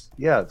assistants.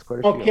 Yeah, it's quite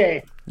a few.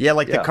 Okay. Yeah,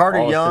 like the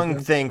Carter Young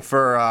thing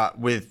for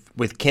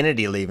with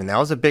Kennedy leaving. That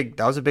was a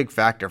big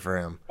factor for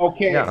him.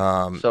 Okay.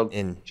 Yeah. So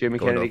Jimmy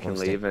Kennedy can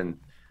leave, and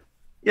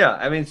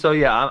I mean,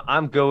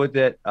 I'm good with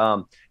it.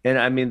 And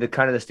I mean,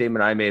 the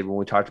statement I made when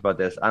we talked about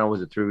this, I don't know,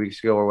 was it 3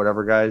 weeks ago or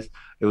whatever, guys?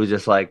 It was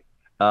just like,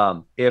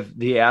 if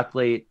the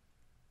athlete.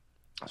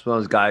 It's one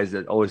of those guys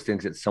that always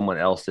thinks it's someone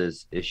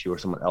else's issue or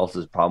someone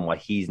else's problem why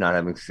he's not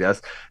having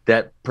success.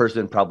 That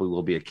person probably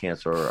will be a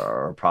cancer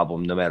or a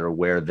problem no matter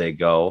where they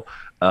go.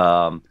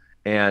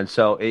 And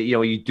so,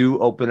 you do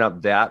open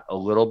up that a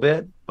little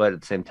bit, but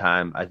at the same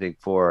time, I think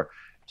for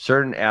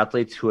certain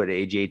athletes who at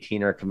age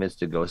 18 are convinced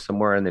to go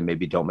somewhere and they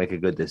maybe don't make a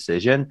good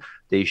decision,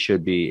 they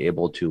should be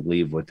able to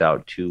leave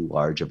without too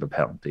large of a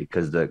penalty.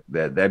 Because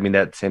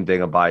that same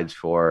thing abides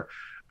for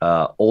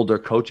older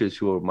coaches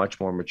who are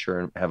much more mature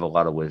and have a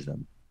lot of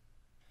wisdom.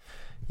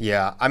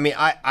 Yeah, I mean,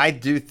 I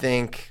do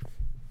think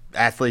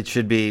athletes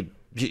should be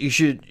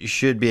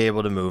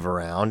able to move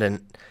around,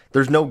 and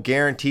there's no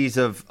guarantees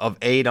of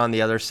aid on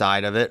the other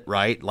side of it,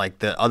 right? Like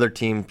the other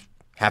team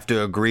have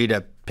to agree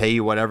to pay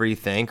you whatever you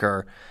think,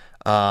 or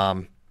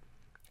I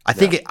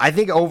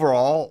think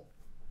overall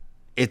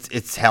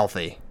it's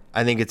healthy.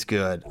 I think it's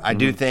good. I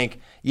do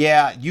think,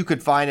 you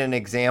could find an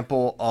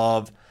example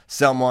of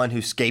someone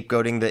who's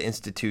scapegoating the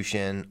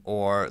institution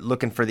or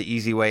looking for the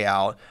easy way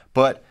out,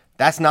 but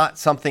that's not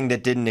something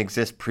that didn't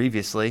exist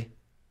previously,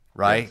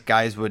 right?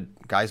 Yes.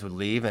 Guys would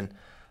leave, and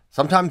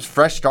sometimes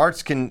fresh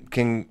starts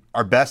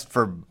are best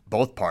for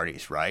both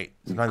parties, right?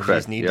 Sometimes you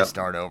just need to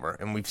start over,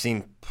 and we've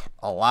seen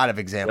a lot of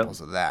examples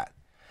of that.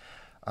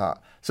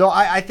 So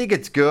I think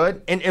it's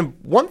good. And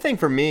one thing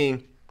for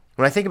me,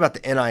 when I think about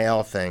the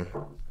NIL thing,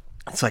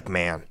 it's like,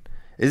 man,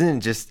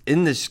 isn't this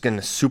going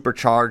to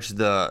supercharge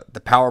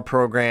the power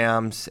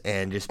programs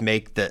and just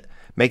make the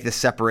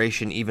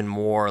separation even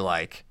more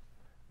like,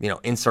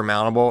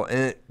 insurmountable?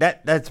 And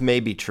that's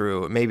maybe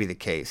true. It may be the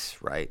case,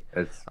 right?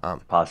 It's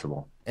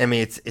possible. I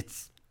mean,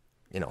 it's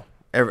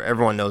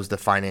everyone knows the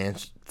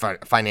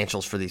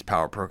financials for these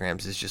power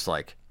programs is just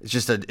like it's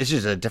just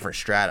a different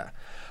strata.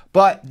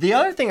 But the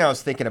other thing I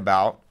was thinking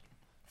about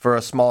for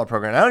a smaller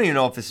program, I don't even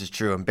know if this is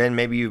true, and Ben,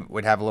 maybe you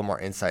would have a little more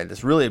insight.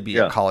 This really would be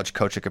a college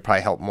coach that could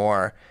probably help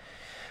more.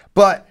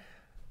 But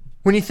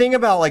when you think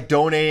about like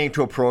donating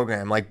to a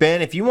program, like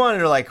Ben, if you wanted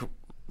to like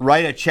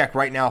write a check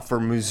right now for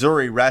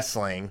Missouri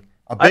wrestling,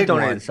 I've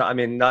donated. I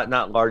mean,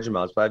 not large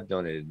amounts, but I've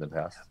donated in the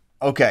past.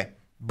 Okay,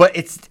 but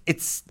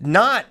it's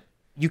not.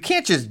 You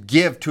can't just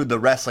give to the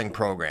wrestling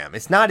program.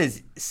 It's not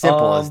as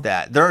simple as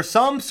that. There are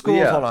some schools.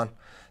 Yeah. Hold on.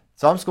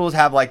 Some schools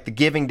have like the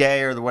giving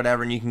day or the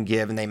whatever, and you can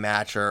give and they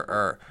match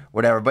or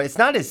whatever. But it's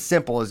not as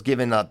simple as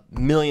giving $1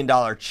 million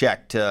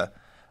check to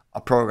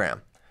a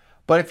program.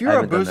 But if you're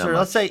a booster,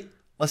 let's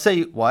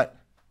say what?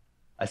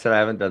 I said I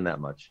haven't done that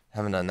much.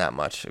 Haven't done that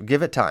much.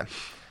 Give it time.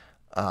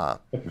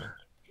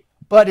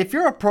 But if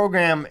you're a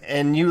program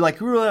and you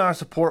really want to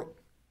support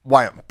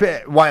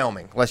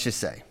Wyoming, let's just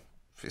say.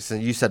 So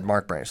you said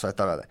Mark Branch, so I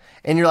thought of that.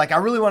 And you're like, I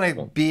really want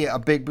to be a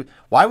big.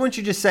 Why wouldn't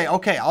you just say,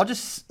 okay, I'll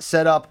just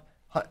set up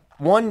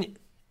one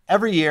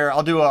every year.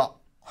 I'll do a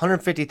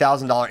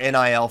 $150,000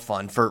 NIL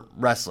fund for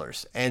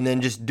wrestlers, and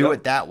then just do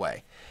it that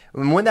way.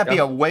 And wouldn't that be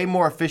a way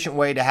more efficient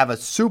way to have a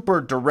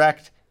super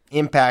direct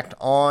impact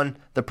on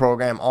the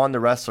program, on the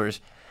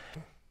wrestlers?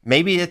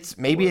 Maybe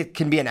it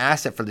can be an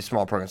asset for these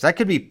small programs. That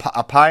could be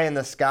a pie in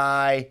the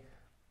sky.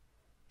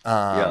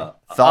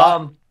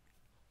 Thought.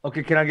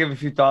 Okay, can I give a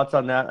few thoughts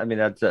on that? I mean,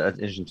 that's an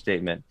interesting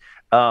statement.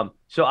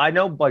 So I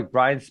know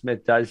Brian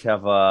Smith does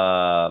have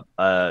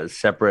a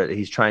separate.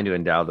 He's trying to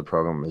endow the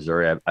program in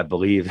Missouri. I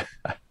believe.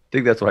 I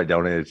think that's what I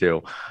donated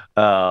to.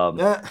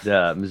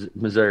 The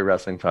Missouri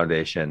Wrestling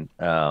Foundation.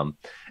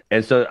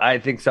 And so I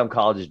think some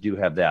colleges do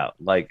have that.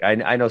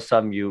 I know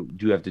some you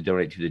do have to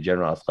donate to the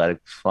General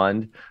Athletics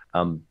Fund,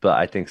 but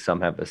I think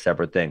some have a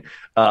separate thing.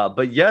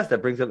 But yes,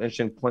 that brings up an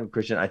interesting point,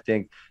 Christian. I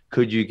think,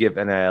 could you give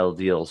NIL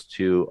deals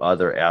to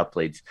other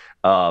athletes?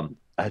 I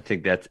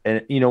think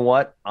and you know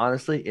what?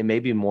 Honestly, it may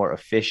be more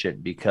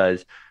efficient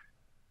because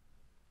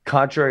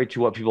contrary to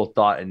what people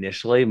thought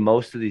initially,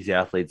 most of these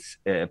athletes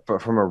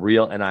from a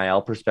real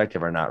NIL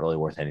perspective are not really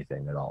worth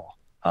anything at all.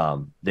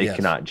 They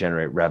cannot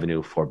generate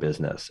revenue for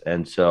business.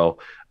 And so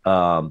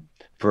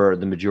for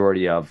the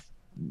majority of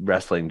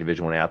wrestling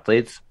Division I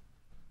athletes,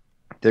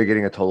 they're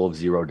getting a total of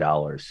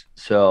 $0.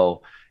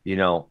 So,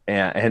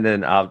 and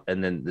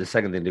then the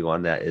second thing to go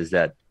on that is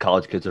that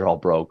college kids are all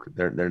broke.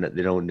 They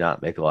do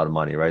not make a lot of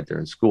money, right? They're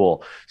in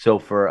school. So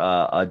for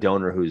a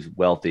donor who's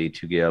wealthy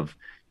to give,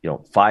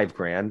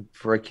 $5,000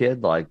 for a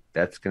kid,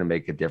 that's going to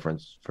make a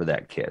difference for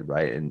that kid,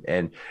 right?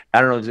 And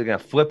I don't know if it's going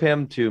to flip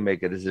him to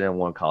make a decision in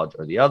one college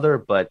or the other,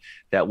 but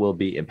that will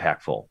be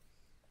impactful.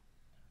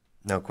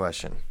 No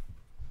question.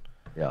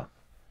 Yeah.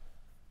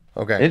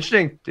 Okay.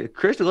 Interesting.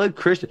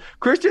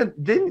 Christian,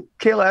 didn't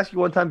Kayla ask you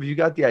one time if you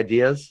got the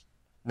ideas?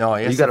 No,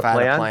 I guess you got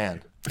a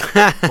plan.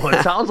 Well,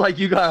 it sounds like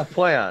you got a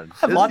plan. I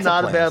have lots is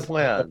not of a bad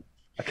plan.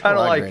 I kind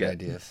of like it.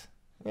 Ideas.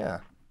 Yeah.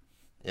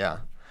 Yeah.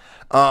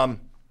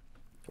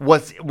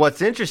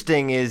 What's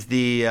interesting is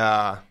the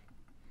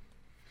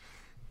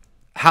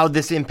how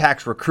this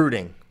impacts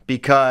recruiting,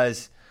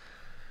 because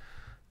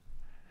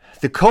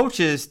the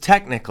coaches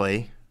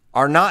technically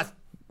are not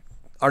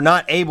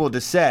able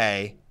to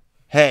say,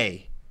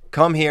 hey,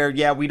 come here.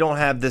 Yeah, we don't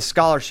have this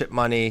scholarship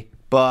money,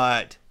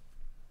 but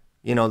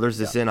there's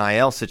this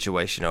NIL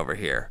situation over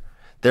here.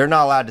 They're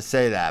not allowed to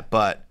say that,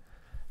 but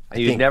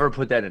you'd never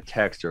put that in a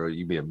text, or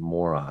you'd be a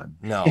moron.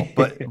 No,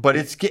 but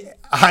it's.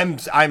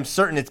 I'm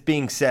certain it's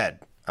being said.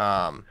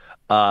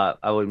 I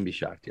wouldn't be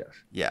shocked. Yes.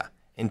 Yeah,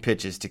 in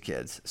pitches to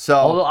kids. So,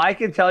 although I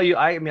can tell you,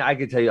 I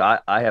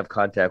have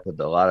contact with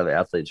a lot of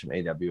athletes from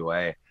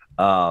AWA.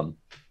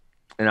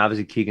 And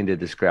obviously Keegan did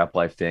the Scrap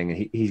Life thing,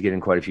 and he's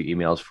getting quite a few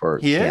emails for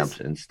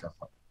camps and stuff.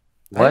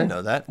 I didn't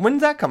know that. When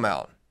did that come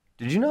out?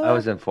 Did you know that? I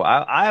was in for.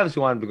 I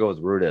obviously wanted to go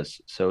with Rudis,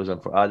 so it was in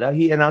for. That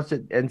he announced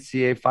it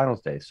NCAA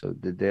Finals Day. So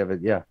did they have it?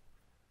 Yeah.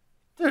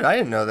 Dude, I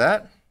didn't know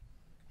that.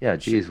 Yeah,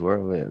 geez,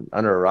 we're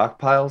under rock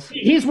piles.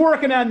 He's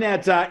working on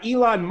that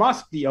Elon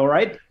Musk deal,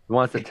 right? He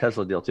wants the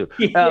Tesla deal too.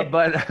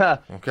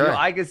 Okay.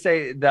 I could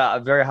say that a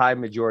very high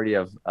majority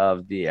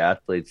of the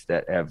athletes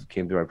that have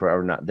came through my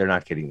program they're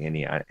not getting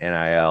any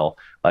NIL.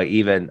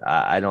 Even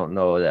I don't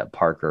know that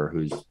Parker,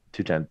 who's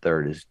 2-time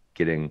third, is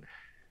getting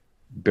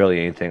barely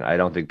anything. I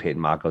don't think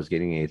Peyton Mako is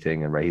getting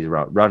anything, and he's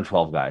around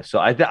 12 guys. So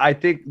I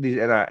think these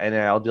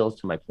NIL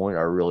deals, to my point,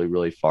 are really,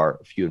 really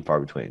few and far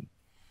between.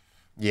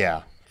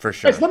 Yeah, for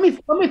sure. Guys, let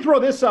me throw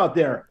this out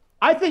there.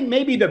 I think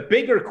maybe the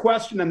bigger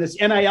question on this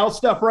NIL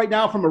stuff right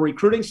now from a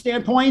recruiting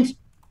standpoint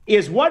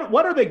is what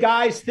are the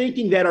guys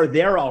thinking that are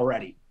there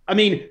already? I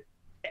mean,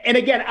 and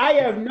again, I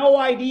have no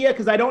idea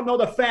because I don't know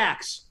the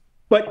facts,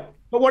 but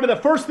one of the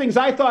first things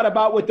I thought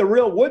about with the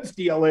Real Woods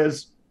deal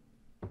is,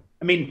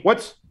 I mean,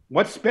 what's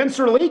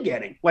Spencer Lee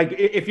getting?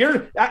 If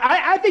you're,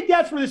 I think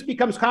that's where this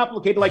becomes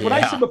complicated. When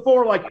I said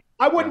before,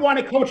 I wouldn't want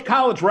to coach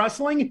college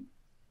wrestling.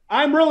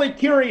 I'm really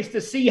curious to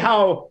see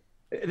how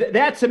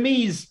that, to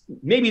me, is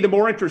maybe the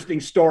more interesting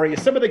story.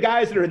 Is some of the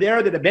guys that are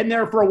there that have been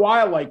there for a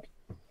while,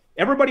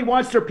 everybody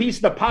wants their piece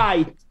of the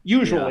pie,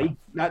 usually.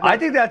 Yeah. I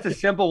think that's a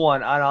simple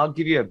one, and I'll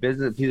give you a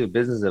piece of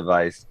business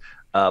advice.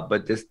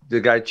 But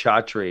the guy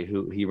Chatri,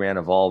 who he ran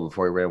Evolve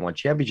before he ran one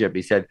championship,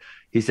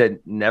 he said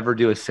never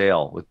do a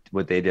sale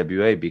with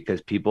AWA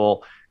because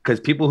people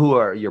who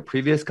are your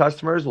previous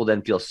customers will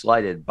then feel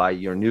slighted by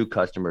your new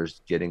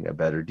customers getting a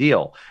better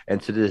deal.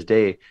 And to this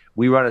day,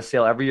 we run a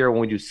sale every year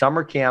when we do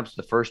summer camps.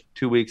 The first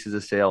 2 weeks is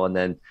a sale,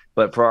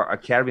 but for our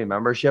academy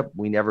membership,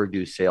 we never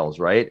do sales,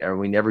 right? And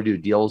we never do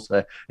deals.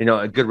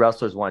 Good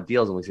wrestlers want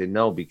deals, and we say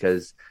no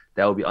because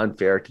that would be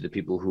unfair to the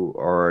people who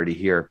are already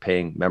here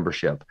paying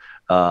membership.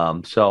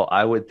 So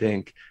I would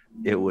think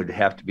it would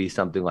have to be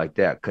something like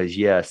that. Because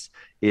yes,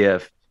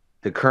 if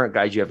the current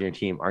guys you have in your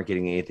team aren't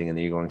getting anything, and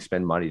then you're going to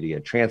spend money to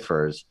get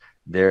transfers,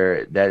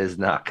 that is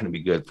not going to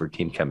be good for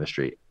team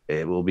chemistry.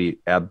 It will be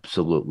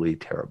absolutely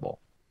terrible.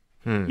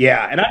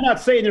 Yeah, and I'm not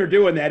saying they're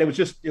doing that. It was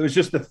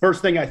just the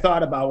first thing I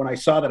thought about when I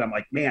saw that. I'm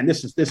like, man,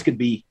 this could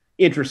be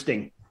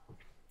interesting.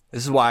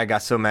 This is why I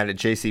got so mad at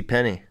J.C.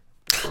 Penney.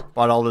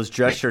 Bought all those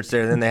dress shirts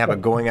there, and then they have a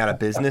going out of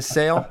business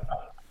sale.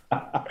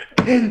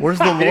 Where's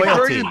the It loyalty?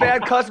 encourages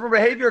bad customer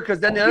behavior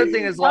because then the other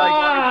thing is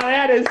like,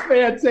 that is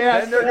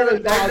fantastic.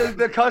 then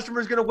the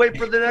customer's going to wait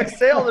for the next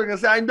sale. They're going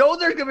to say, I know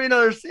there's going to be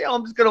another sale.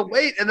 I'm just going to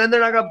wait. And then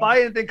they're not going to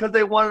buy anything because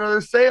they want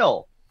another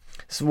sale.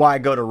 This is why I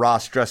go to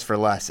Ross Dress for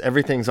Less.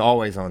 Everything's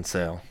always on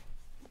sale.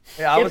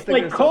 Yeah, It's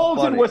like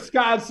Kohl's in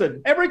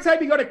Wisconsin. Every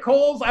time you go to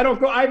Kohl's, I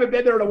haven't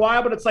been there in a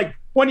while, but it's like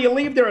when you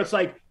leave there, it's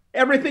like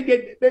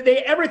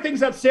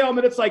everything's on sale, and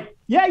then it's like,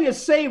 yeah, you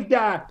saved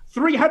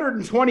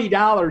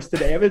 $320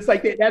 today. I mean, it's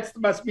like that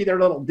must be their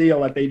little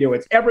deal that they do.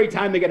 It's every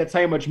time they got to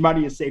tell you how much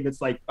money you save.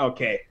 It's like,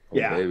 okay,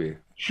 yeah, baby.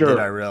 Sure. Did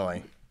I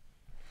really?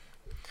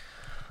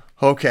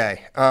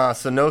 Okay,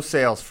 so no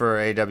sales for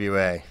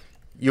AWA.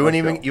 You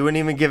wouldn't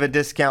even give a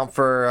discount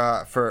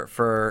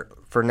for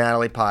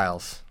Natalie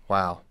Piles.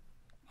 Wow,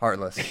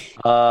 heartless.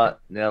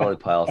 Natalie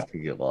Piles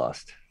can get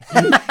lost.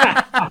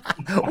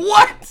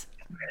 What?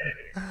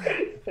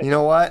 You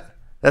know what?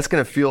 That's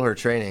gonna fuel her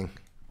training.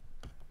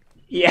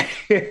 Yeah.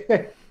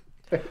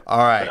 All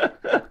right.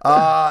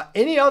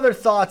 Any other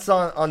thoughts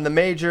on the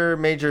major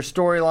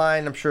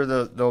storyline? I'm sure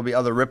there'll be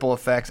other ripple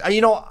effects.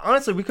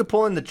 Honestly, we could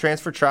pull in the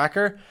transfer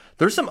tracker.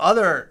 There's some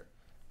other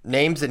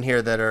names in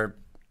here that are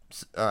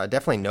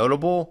definitely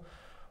notable.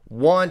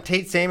 One,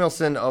 Tate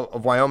Samuelson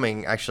of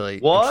Wyoming, actually.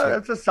 What?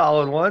 That's a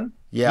solid one.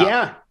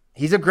 Yeah.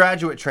 He's a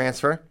graduate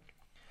transfer.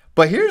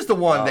 But here's the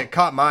one that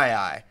caught my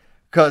eye,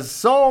 because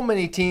so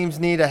many teams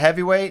need a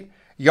heavyweight.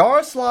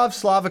 Yaroslav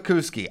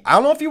Slavakuski. I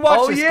don't know if you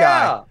watched this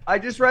guy. I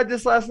just read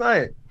this last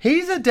night.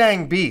 He's a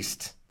dang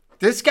beast.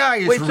 This guy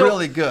is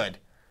really good.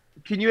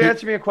 Can you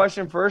answer me a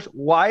question first?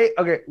 Why?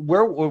 Okay,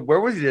 where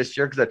was he this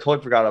year? Because I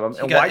totally forgot of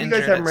him. And why do you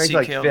guys have him ranked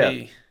like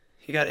fifth?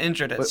 He got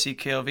injured at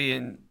CKLV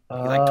and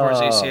he tore his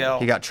ACL.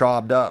 He got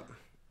trobbed up.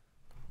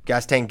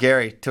 Gas Tank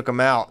Gary took him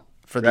out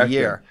for the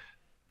year.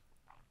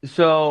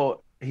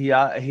 So he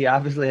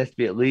obviously has to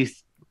be at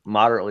least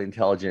moderately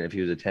intelligent if he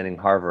was attending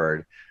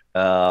Harvard.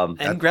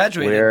 And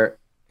graduated.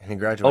 And he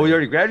graduated. Oh, he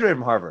already graduated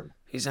from Harvard.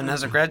 He's in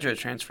as a graduate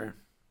transfer.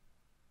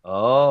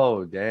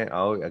 Oh, dang.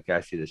 Oh, okay.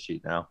 I see the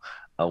sheet now.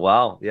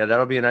 Wow. Yeah,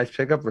 that'll be a nice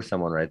pickup for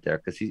someone right there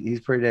because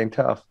he's pretty dang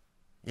tough.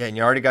 Yeah, and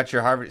you already got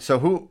your Harvard. So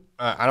who?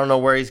 I don't know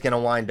where he's going to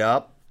wind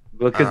up.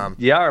 Because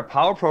our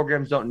power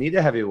programs don't need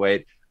a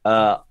heavyweight.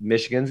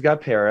 Michigan's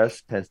got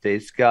Paris. Penn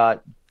State's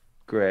got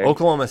Greg.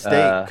 Oklahoma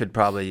State could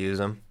probably use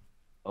him.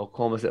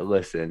 Oklahoma State.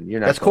 Listen, you're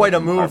not. That's quite a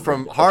move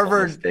from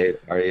Harvard. State,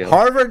 are you?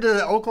 Harvard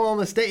to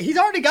Oklahoma State. He's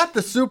already got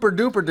the super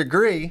duper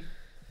degree.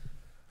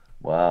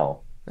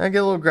 Wow. Can I get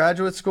a little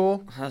graduate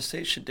school? Ohio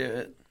State should do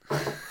it.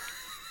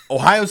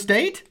 Ohio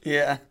State?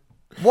 Yeah.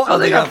 What?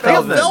 They got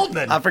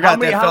Feldman. I forgot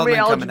they have Feldman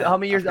coming in. How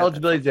many years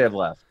eligibility do they have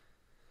left?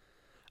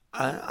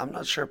 I'm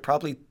not sure.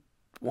 Probably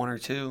 1 or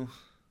 2.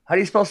 How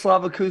do you spell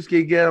Slavakuski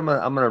again? I'm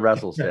gonna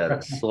wrestle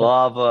stat.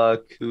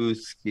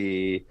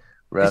 Slavakuski.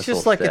 It's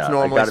just like it's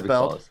normally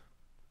spelled.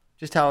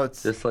 Just how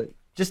it's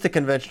just the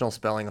conventional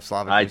spelling of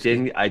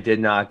Slavakuski. I did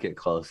not get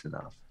close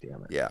enough.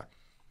 Damn it. Yeah.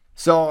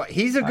 So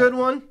he's a good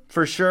one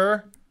for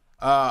sure.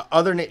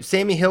 Other name,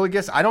 Sammy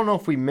Hilligus. I don't know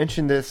if we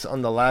mentioned this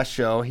on the last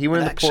show. He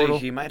went in the portal.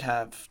 He might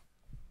have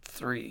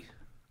 3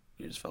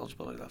 years of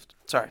eligibility left.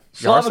 Sorry.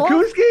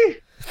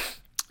 Slavakuski?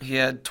 He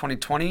had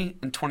 2020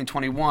 and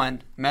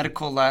 2021.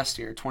 Medical last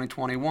year.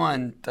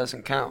 2021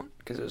 doesn't count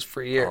because it was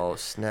free year. Oh,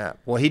 snap.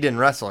 Well, he didn't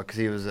wrestle because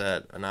he was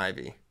at an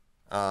Ivy.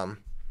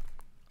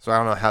 So I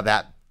don't know how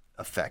that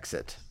affects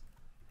it.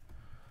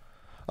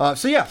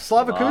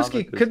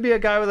 Slavakuski could be a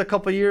guy with a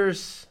couple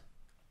years.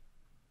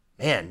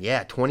 Man,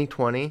 yeah,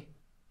 2020.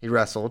 He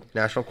wrestled,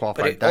 national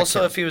qualified. But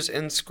also, if he was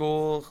in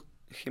school,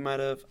 he might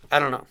have. I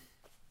don't know,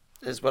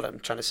 is what I'm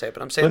trying to say.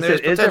 But I'm saying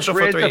there's potential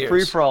for 3 years. It's a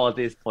free-for-all at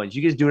these points.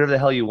 You guys do whatever the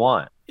hell you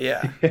want.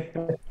 Yeah.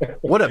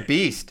 What a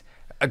beast.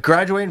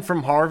 Graduating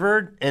from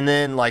Harvard and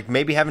then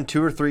maybe having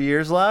 2 or 3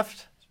 years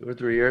left. 2 or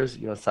 3 years?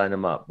 You want to sign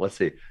him up. Let's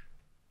see.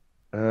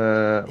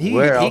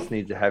 Where else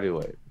needs a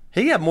heavyweight?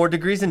 He got more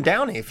degrees than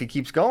Downey if he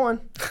keeps going.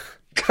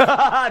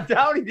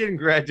 Downey didn't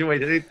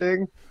graduate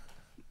anything.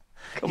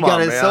 He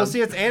got his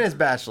associates and his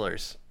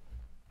bachelor's.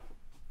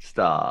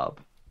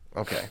 Stop.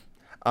 Okay.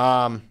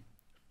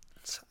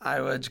 It's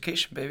Iowa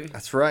education, baby.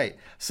 That's right.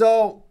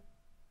 So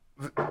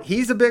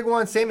he's a big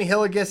one. Sammy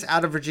Hilligus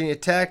out of Virginia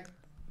Tech.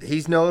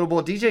 He's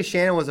notable. DJ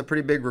Shannon was a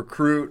pretty big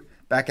recruit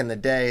back in the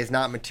day. Has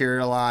not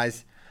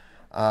materialized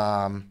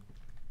at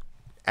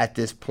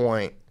this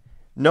point.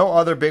 No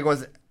other big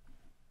ones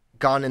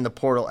gone in the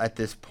portal at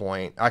this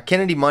point.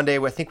 Kennedy Monday,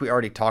 I think we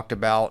already talked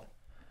about.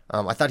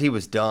 I thought he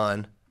was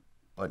done.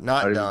 But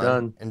not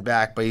done and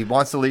back. But he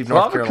wants to leave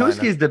North Carolina.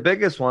 Slavakuski is the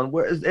biggest one.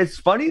 It's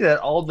funny that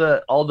all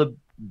the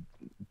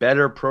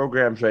better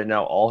programs right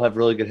now all have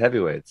really good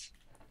heavyweights,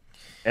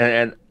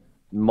 and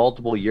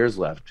multiple years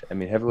left. I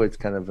mean, heavyweight's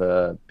kind of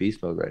a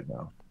beast mode right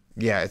now.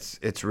 Yeah,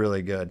 it's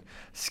really good.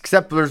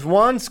 Except there's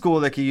one school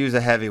that could use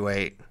a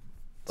heavyweight.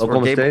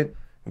 Oklahoma State.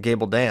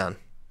 Gable Dan.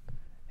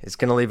 It's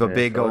going to leave a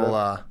big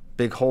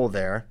hole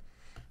there.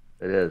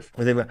 It is.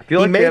 I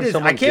feel like they have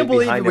someone I can't good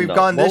believe behind we've him,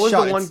 gone though. this What was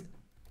the shot. one-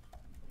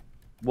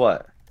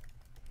 What?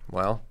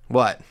 Well,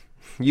 what?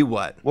 You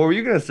what? What were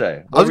you gonna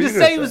say? I was gonna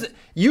say it was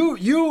you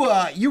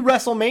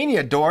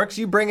WrestleMania dorks.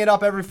 You bring it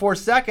up every 4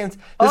 seconds.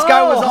 This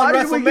guy was on how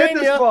did we get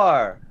this WrestleMania,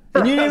 far?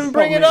 and you didn't even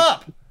bring it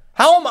up.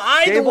 How am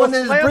I the Gable one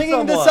that is slammed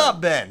bringing this someone.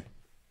 up, Ben?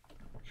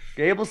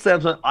 Gable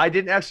Simpson. I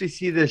didn't actually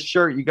see this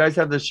shirt. You guys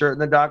have the shirt in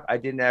the doc. I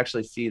didn't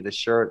actually see the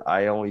shirt.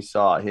 I only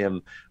saw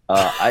him.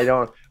 I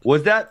don't.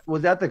 Was that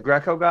the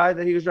Greco guy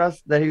that he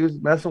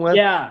was messing with?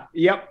 Yeah.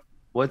 Yep.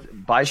 What's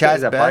Bicep? Chaz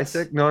Is that Betts?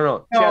 Bicep?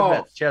 No.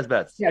 No. Chaz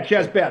Betts. Yeah,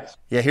 Chaz Betts.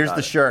 Yeah, here's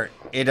the shirt.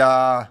 It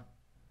I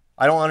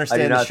don't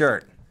understand the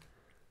shirt.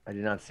 I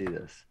did not see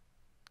this.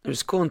 It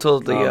was cool until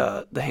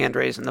the hand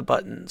raise and the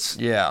buttons.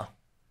 Yeah,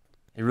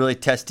 it really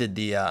tested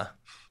the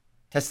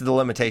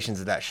limitations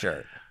of that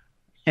shirt.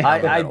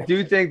 I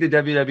do think the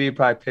WWE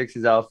probably picks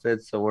his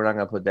outfits, so we're not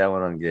gonna put that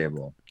one on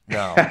Gable.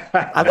 No,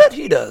 I bet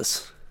he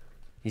does.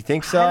 you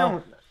think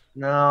so?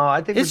 No,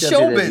 I think It's with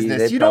show WWE,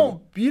 business. they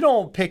You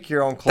don't pick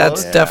your own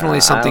clothes. That's definitely I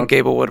something don't-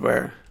 Gable would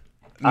wear.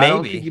 I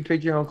don't Maybe. think you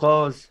pick your own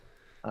clothes.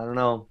 I don't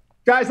know.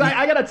 Guys,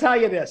 I got to tell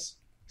you this.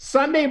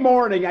 Sunday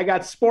morning, I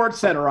got Sports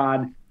Center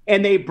on,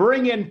 and they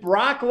bring in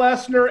Brock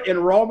Lesnar and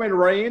Roman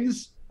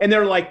Reigns, and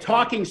they're like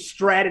talking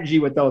strategy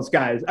with those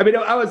guys. I mean,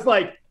 I was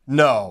like,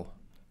 No.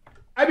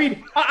 I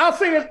mean, I'll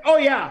say this. Oh,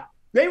 yeah.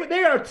 They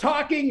are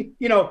talking,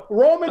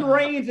 Roman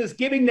Reigns is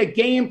giving the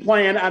game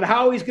plan on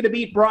how he's going to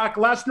beat Brock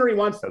Lesnar. He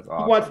wants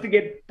to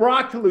get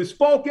Brock to lose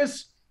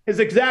focus. His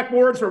exact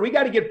words were, we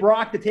got to get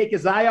Brock to take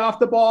his eye off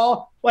the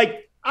ball.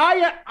 Like,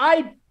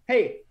 I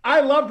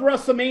loved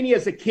WrestleMania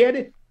as a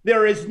kid.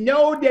 There is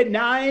no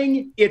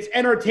denying it's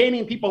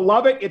entertaining. People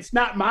love it. It's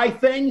not my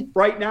thing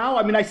right now.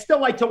 I mean, I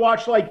still like to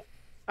watch like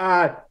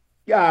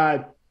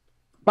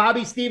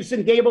Bobby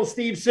Stevenson, Gable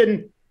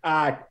Stevenson,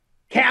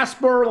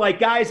 Casper, like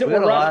guys that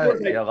were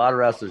wrestlers. A lot of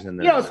wrestlers in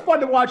there. It's fun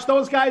to watch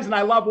those guys, and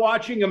I love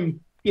watching them.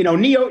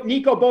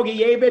 Nico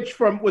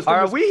Bogievich was.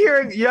 Are we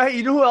hearing? Yeah,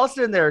 you know who else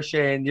is in there,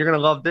 Shane? You're gonna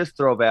love this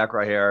throwback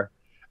right here.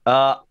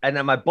 And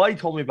then my buddy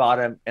told me about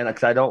him, and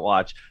because I don't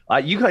watch,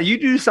 you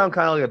do sound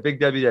kind of like a big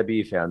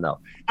WWE fan though.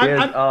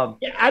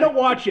 I don't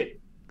watch it.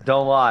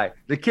 Don't lie.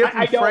 The kid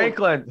from I don't.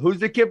 Franklin. Who's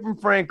the kid from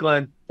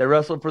Franklin that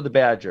wrestled for the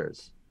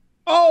Badgers?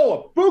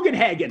 Oh,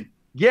 Bugenhagen.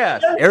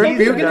 Yes, Eric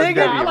he's in Bugenhagen?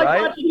 WWE, I like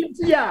right? watching him.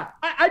 Yeah,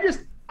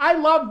 I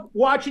love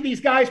watching these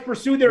guys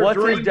pursue their What's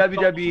dreams. his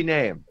WWE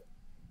name?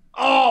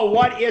 Oh,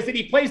 what is it?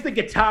 He plays the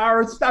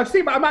guitar and stuff.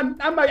 See,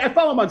 I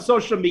follow him on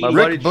social media.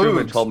 My buddy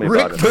Truman told me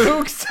Rick about it.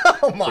 Boogs.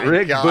 Oh my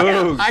Rick god.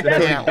 Boogs. I There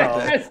we can't go.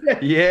 with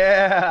it.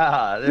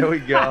 Yeah, there we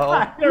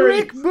go.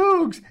 Rick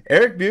Boogs.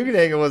 Eric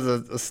Bugenhagen was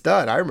a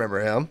stud. I remember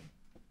him.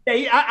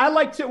 Yeah, I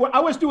like to. I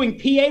was doing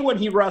PA when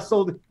he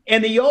wrestled,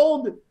 and the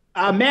old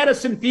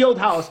Madison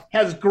Fieldhouse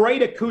has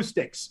great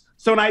acoustics.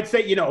 So when I'd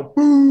say,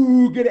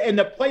 boo, and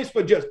the place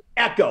would just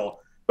echo.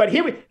 But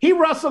he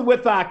wrestled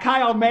with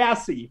Kyle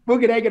Massey.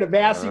 Bugenhagen and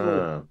Massey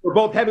were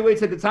both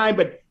heavyweights at the time.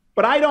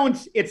 But I don't.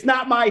 It's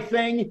not my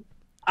thing.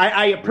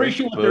 I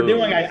appreciate what they're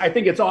doing. I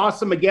think it's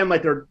awesome. Again,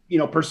 like they're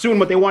pursuing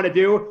what they want to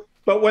do.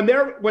 But when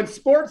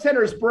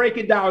SportsCenter is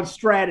breaking down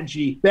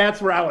strategy,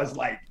 that's where I was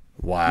like,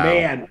 wow,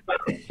 man,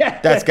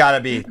 that's got to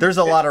be. There's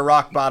a lot of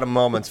rock bottom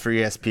moments for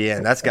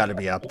ESPN. That's got to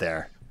be up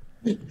there.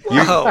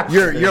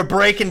 You're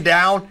breaking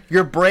down.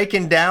 You're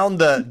breaking down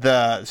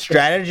the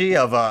strategy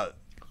of a.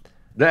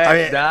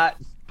 That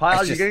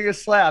Piles, you're gonna get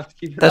slapped.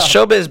 Keep it That's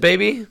up. showbiz,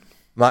 baby.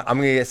 I'm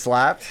gonna get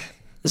slapped.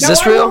 Is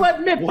this real?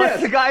 What's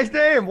the guy's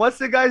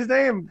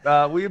name?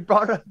 We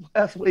brought it up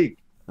last week.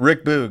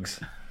 Rick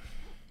Boogs.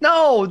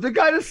 No, the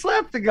guy that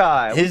slapped the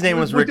guy. His name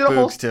was We Rick did a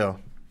whole- Boogs too.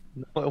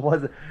 No, it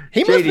wasn't.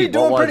 He must JD, be what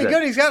doing was pretty it?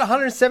 good. He's got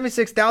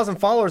 176,000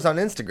 followers on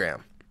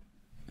Instagram.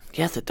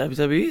 Yeah, the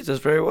WWE does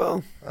very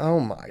well. Oh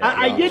my god!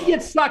 I did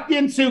get sucked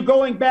into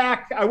going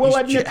back. I will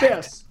admit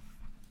this.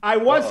 I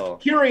was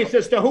curious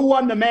as to who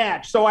won the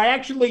match, so I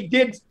actually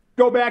did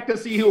go back to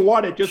see who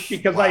won it, just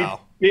because I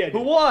did.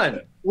 Who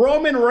won?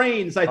 Roman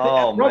Reigns. I think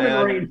Roman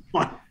man. Reigns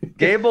won.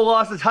 Gable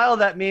lost the title.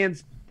 That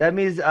means.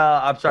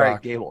 I'm sorry,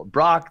 Brock. Gable.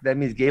 Brock. That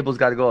means Gable's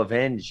got to go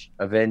avenge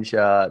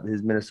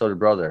his Minnesota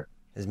brother.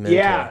 His mentor.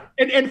 Yeah,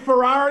 and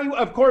Ferrari,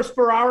 of course,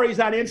 Ferrari's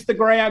on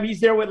Instagram. He's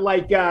there with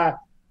like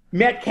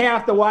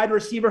Metcalf, the wide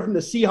receiver from the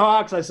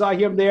Seahawks. I saw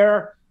him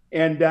there,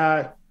 and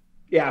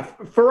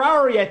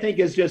Ferrari, I think,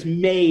 is just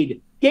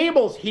made.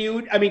 Gable's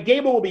huge. I mean,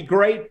 Gable will be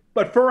great,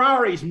 but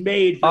Ferrari's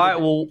made for All right,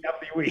 well,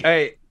 WWE.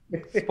 hey,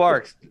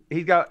 Sparks,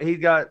 he's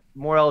got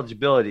more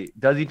eligibility.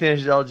 Does he finish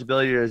his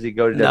eligibility, or does he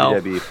go to No.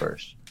 WWE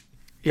first?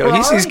 Yo,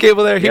 he sees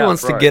Gable there. He Yeah,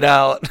 wants to Ferrari. get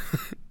out.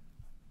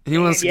 He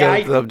wants to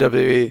Yeah, go to the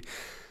WWE.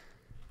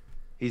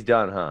 He's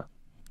done, huh?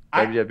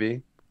 I-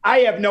 WWE. I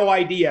have no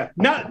idea.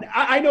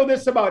 I know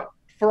this about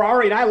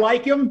Ferrari, and I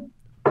like him.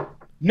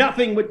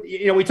 Nothing would,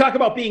 we talk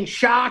about being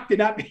shocked and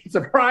not being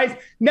surprised.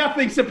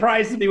 Nothing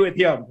surprises me with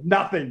him.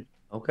 Nothing.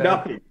 Okay.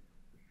 Nothing.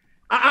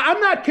 I'm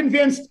not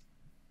convinced.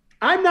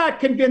 I'm not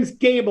convinced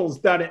Gable's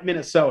done at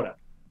Minnesota.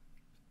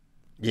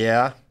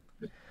 Yeah.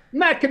 I'm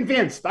not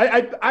convinced.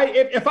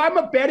 If I'm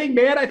a betting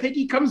man, I think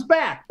he comes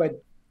back,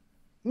 but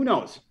who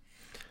knows?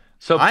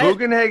 So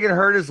Bugenhagen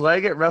hurt his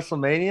leg at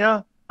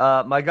WrestleMania.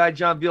 My guy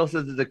John Beal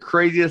says it's the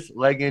craziest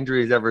leg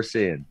injury he's ever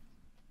seen.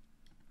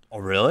 Oh,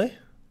 really?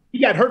 He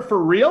got hurt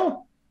for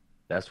real?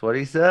 That's what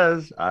he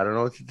says. I don't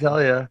know what to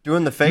tell you.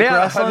 Doing the fake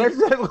wrestling?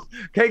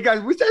 Okay,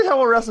 guys, we started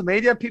talking about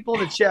WrestleMania. People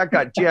in the chat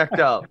got jacked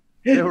up.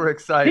 They were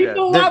excited.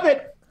 People love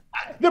it.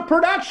 The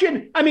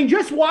production, I mean,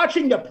 just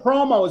watching the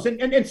promos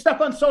and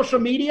stuff on social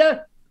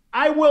media,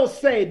 I will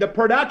say the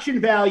production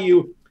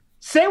value,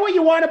 say what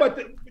you want about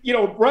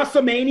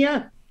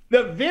WrestleMania,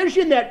 the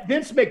vision that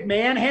Vince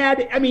McMahon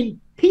had, I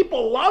mean,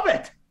 people love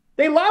it.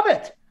 They love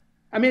it.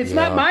 I mean, it's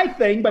not my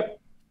thing, but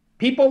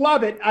people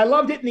love it. I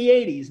loved it in the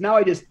 80s. Now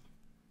I just,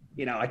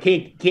 I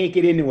can't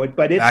get into it,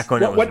 but it's back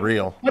when it was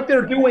real. What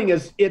they're doing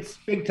it's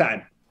big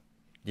time.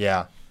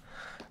 Yeah.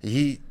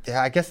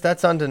 I guess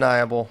that's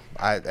undeniable.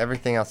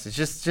 Everything else is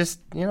just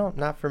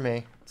not for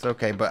me. It's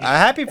okay, but I'm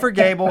happy for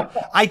Gable.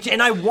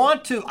 I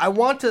want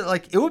to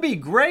like, it would be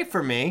great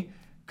for me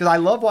because I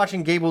love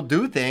watching Gable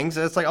do things.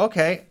 It's like,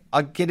 okay,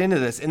 I'll get into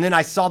this. And then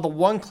I saw the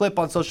one clip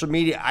on social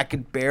media. I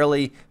could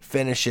barely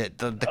finish it.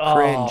 The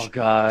cringe. Oh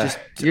God,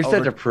 you're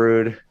such a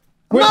prude.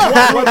 No,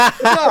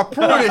 a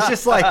prude. It's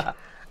just like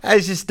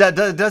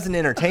that doesn't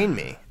entertain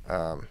me.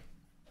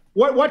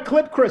 What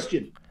clip,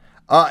 Christian?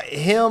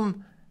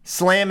 Him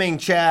slamming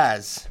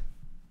Chaz.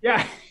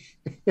 Yeah.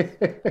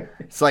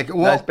 It's like,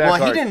 well,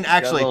 he didn't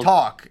actually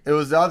talk. It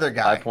was the other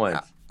guy. 5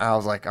 points. I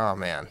was like, oh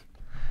man.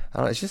 I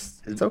don't know,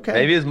 it's okay.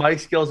 Maybe his mic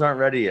skills aren't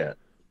ready yet.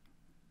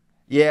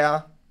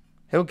 Yeah.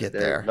 He'll get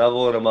They're there.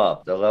 leveling him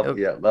up. They're leveling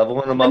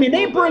him up. I mean,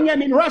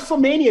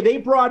 WrestleMania, they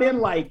brought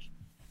in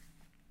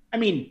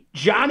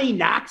Johnny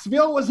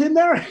Knoxville was in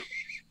there.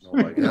 Oh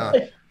my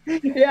God.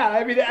 Yeah,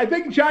 I mean, I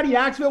think Johnny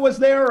Knoxville was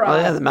there.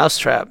 The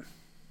Mousetrap.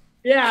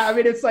 Yeah, I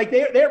mean, it's like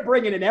they're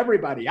bringing in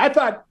everybody. I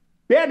thought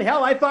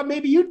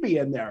maybe you'd be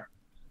in there.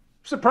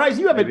 Surprised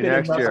you haven't been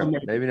in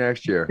WrestleMania. Maybe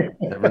next year.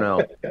 Never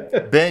know.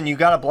 Ben, you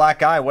got a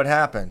black eye. What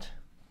happened?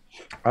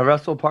 I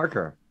wrestled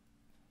Parker.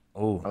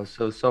 Oh, that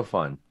was so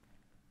fun.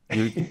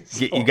 You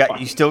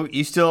still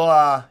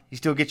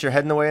get your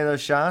head in the way of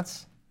those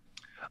shots?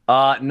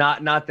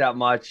 Not that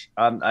much.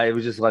 I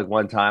was just like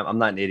one time. I'm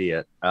not an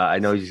idiot. I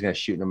know he's just gonna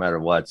shoot no matter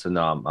what. So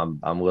no, I'm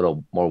a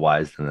little more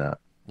wise than that.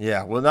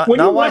 Yeah, well, not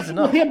wise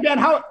enough. With him, Ben,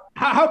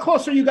 how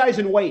close are you guys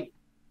in weight?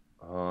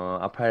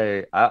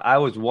 I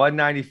was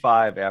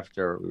 195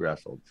 after we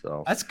wrestled.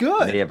 So that's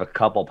good. Maybe have a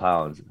couple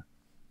pounds.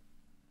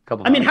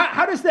 I mean,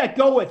 how does that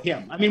go with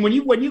him? I mean, when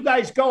you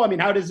guys go, I mean,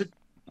 how does it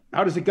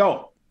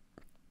go?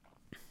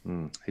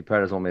 He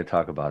probably doesn't want me to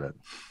talk about it.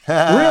 Really?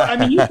 I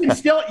mean, you can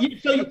still.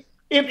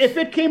 If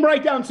it came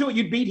right down to it,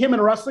 you'd beat him in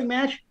a wrestling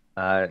match?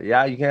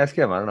 Yeah, you can ask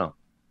him. I don't know.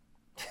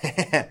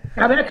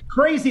 Now that's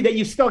crazy that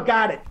you still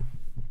got it.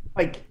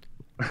 Like,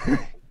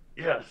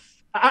 yes.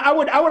 I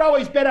would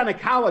always bet on a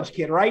college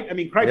kid, right? I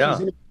mean,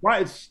 Christ,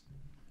 it's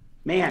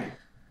man.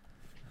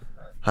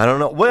 I don't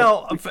know.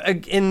 Well,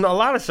 in a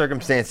lot of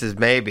circumstances,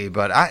 maybe,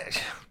 but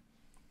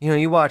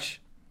you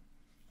watch.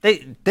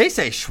 They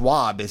say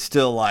Schwab is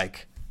still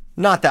like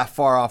not that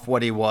far off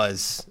what he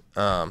was.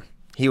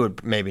 He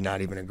would maybe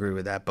not even agree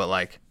with that, but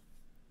like,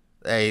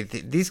 hey,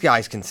 these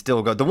guys can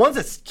still go. The ones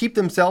that keep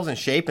themselves in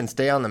shape and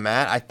stay on the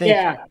mat, I think.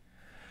 Yeah.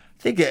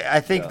 I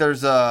think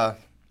there's the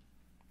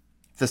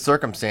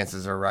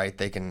circumstances are right.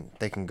 They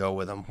can go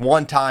with them.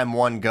 One time,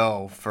 one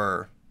go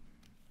for.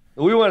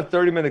 We want a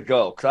 30-minute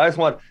go because I just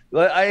want.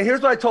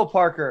 Here's what I told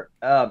Parker.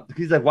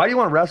 He's like, "Why do you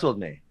want to wrestle with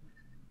me?"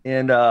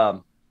 And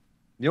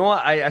you know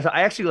what? I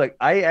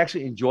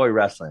actually enjoy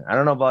wrestling. I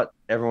don't know about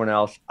everyone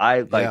else.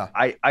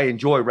 I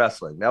enjoy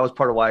wrestling. That was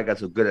part of why I got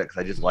so good at it because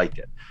I just liked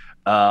it.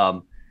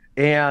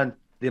 And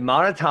the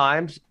amount of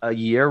times a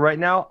year right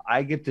now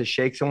I get to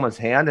shake someone's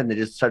hand and they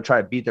just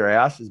try to beat their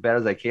ass as bad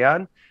as I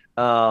can.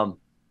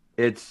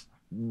 It's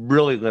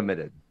really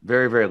limited,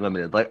 very, very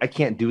limited. Like I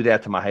can't do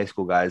that to my high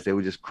school guys. They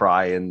would just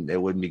cry and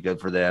it wouldn't be good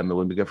for them. It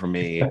wouldn't be good for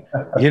me.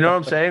 You know what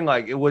I'm saying?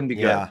 Like it wouldn't be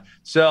good.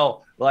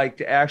 So like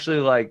to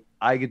actually like,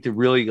 I get to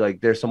really like,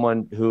 there's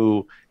someone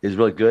who is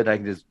really good. I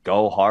can just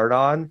go hard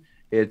on.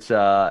 It's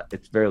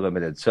very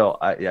limited. So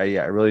I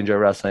really enjoy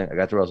wrestling. I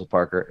got to wrestle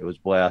Parker. It was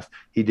a blast.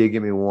 He did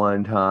give me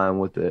one time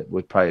with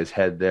probably his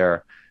head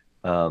there.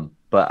 But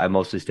I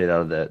mostly stayed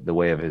out of the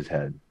way of his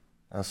head.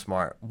 That's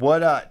smart.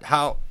 What,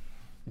 how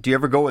do you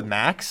ever go with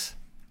Max?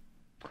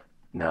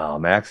 No,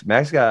 Max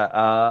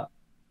got,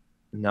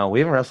 no, we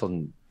haven't wrestled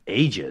in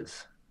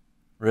ages.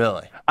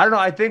 Really? I don't know.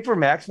 I think for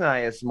Max and I,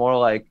 it's more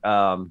like,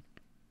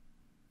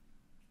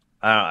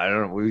 I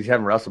don't know. We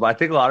haven't wrestled, but I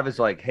think a lot of it's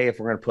like, hey, if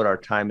we're going to put our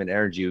time and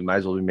energy, we might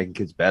as well be making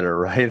kids better,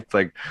 right? It's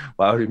like,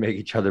 why would we make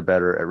each other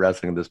better at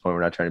wrestling at this point?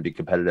 We're not trying to be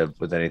competitive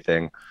with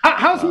anything.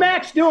 How's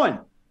Max doing?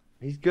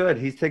 He's good.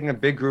 He's taking a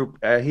big group.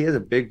 He has a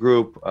big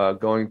group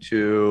going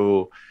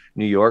to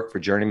New York for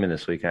Journeyman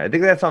this weekend. I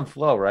think that's on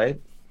Flow, right?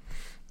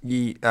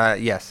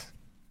 Yes.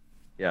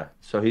 Yeah.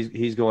 So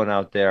he's going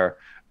out there.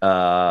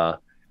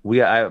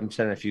 I'm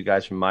sending a few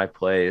guys from my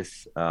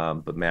place,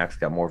 but Max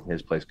got more from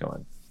his place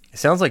going. It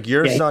sounds like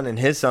your son and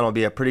his son will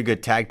be a pretty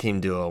good tag team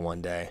duo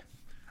one day.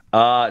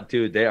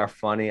 Dude, they are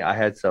funny. I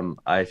had some.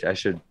 I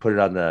should put it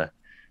on the.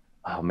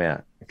 Oh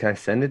man, can I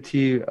send it to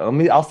you?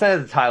 I'll send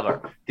it to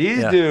Tyler.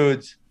 These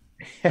dudes,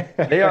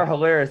 they are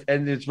hilarious,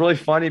 and it's really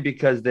funny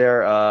because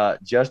they're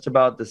just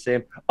about the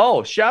same.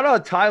 Oh, shout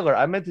out Tyler!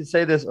 I meant to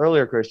say this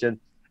earlier, Christian.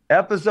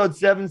 Episode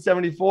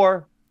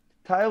 774.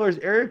 Tyler's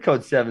area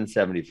code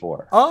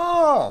 774.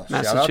 Oh,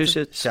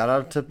 Massachusetts. Shout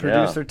out to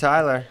producer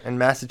Tyler in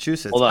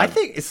Massachusetts. Hold on. I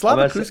think it's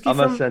Slavakuski I'm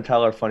gonna send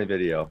Tyler a funny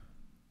video.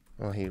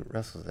 Well, he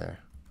wrestles there.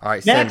 All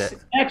right, send it.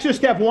 Max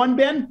just have one,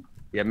 Ben?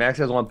 Yeah, Max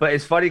has one, but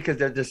it's funny because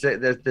they're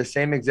the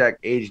same exact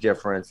age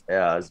difference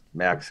as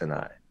Max and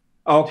I.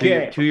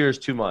 Okay. 2 years,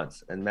 2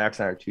 months, and Max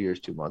and I are 2 years,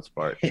 2 months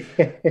apart.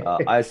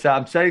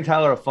 I'm sending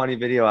Tyler a funny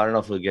video. I don't know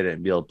if he'll get it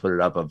and be able to put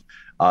it up of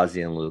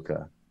Ozzy and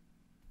Luca.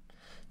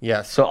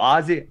 Yes. So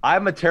Ozzy,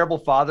 I'm a terrible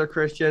father,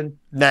 Christian.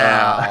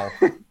 Now,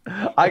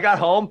 I got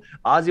home.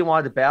 Ozzy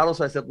wanted to battle,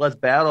 so I said, "Let's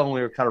battle." And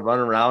we were kind of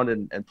running around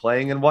and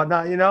playing and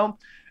whatnot, you know.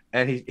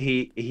 And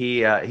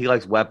he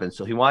likes weapons,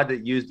 so he wanted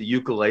to use the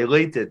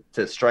ukulele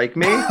to strike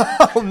me.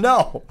 oh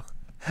no,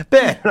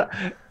 Ben!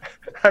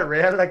 I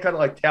ran and I kind of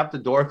like tapped the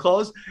door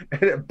closed,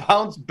 and it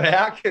bounced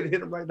back and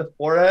hit him right in the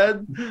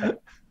forehead,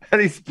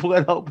 and he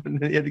split open.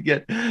 And he had to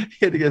get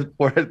his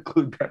forehead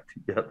glued back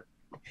together.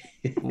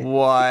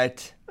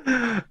 What?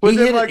 He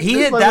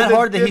hit that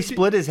hard that he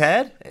split his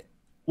head?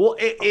 Well,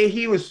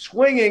 he was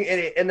swinging,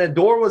 and the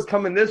door was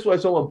coming this way,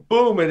 so it went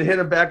boom, and it hit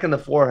him back in the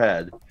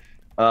forehead.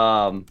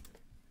 So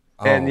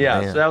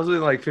that was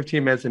within like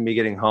 15 minutes of me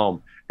getting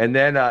home. And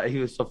then he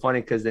was so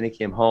funny because then he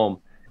came home,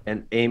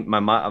 and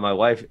my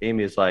wife,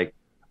 Amy, is like,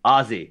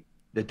 Ozzy,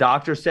 the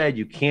doctor said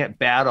you can't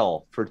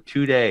battle for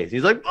 2 days.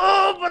 He's like,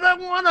 oh, but I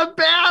want to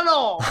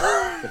battle.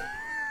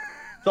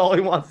 That's all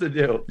he wants to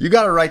do. You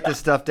got to write this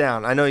stuff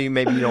down. I know you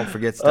don't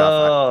forget stuff.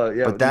 Oh,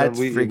 yeah. But that's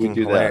freaking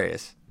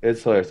hilarious. That.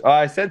 It's hilarious. Oh,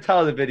 I sent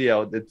Tyler the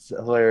video. It's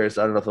hilarious.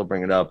 I don't know if he'll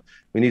bring it up.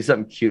 We need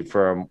something cute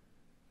for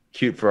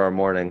our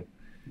morning.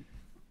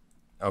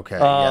 Okay.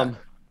 All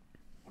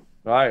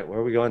right. Where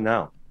are we going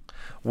now?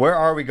 Where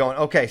are we going?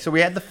 Okay, so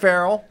we had the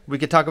Farrell. We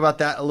could talk about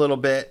that a little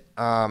bit.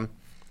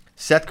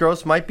 Seth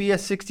Gross might be a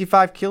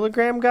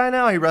 65-kilogram guy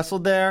now. He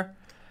wrestled there.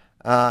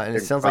 And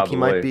it sounds like he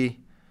might be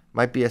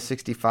a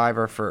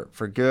 65er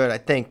for good. I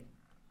think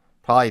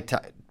probably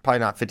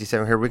not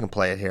 57 here. We can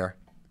play it here.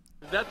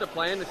 Is that the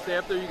plan to stay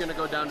up there? Or are you going to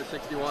go down to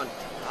 61?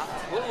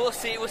 We'll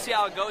see. We'll see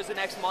how it goes the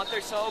next month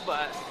or so.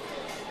 But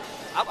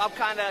I'm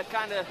kind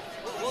of.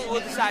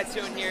 We'll decide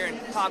soon here and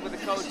talk with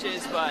the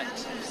coaches. But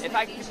if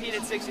I can compete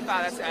at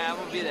 65, I'm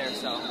gonna be there.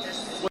 So.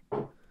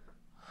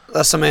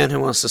 That's a man who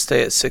wants to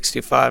stay at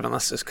 65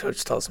 unless his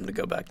coach tells him to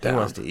go back down. He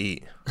wants to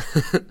eat.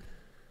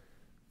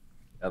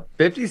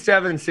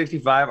 57 and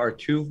 65 are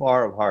too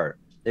far apart.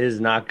 It is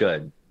not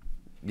good.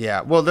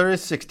 Yeah, well, there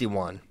is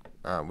 61,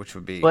 which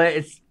would be.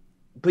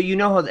 But you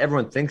know how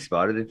everyone thinks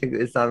about it. They think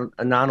it's not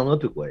a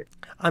non-Olympic weight.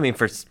 I mean,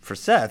 for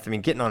Seth,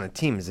 getting on a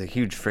team is a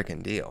huge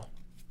freaking deal.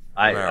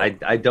 I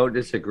don't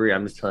disagree.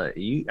 I'm just telling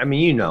you. I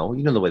mean, you know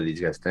the way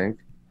these guys think.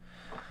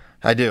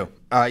 I do.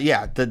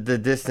 Yeah, the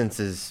distance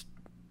is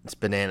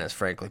bananas,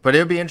 frankly. But it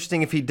would be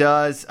interesting if he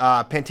does.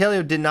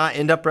 Pantaleo did not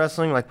end up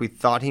wrestling like we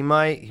thought he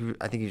might.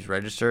 I think he's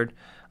registered.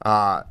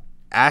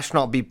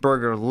 Ashnault beat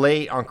Berger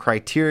late on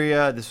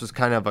criteria. This was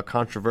kind of a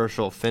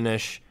controversial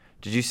finish.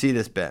 Did you see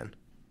this, Ben?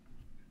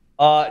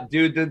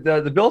 Dude,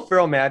 the Bill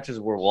Farrell matches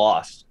were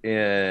lost,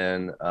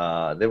 and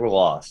they were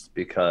lost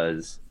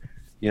because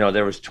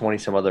there was 20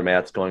 some other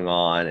mats going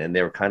on, and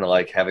they were kind of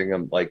like having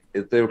them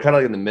they were kind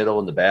of like in the middle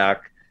and the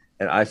back,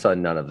 and I saw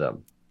none of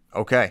them.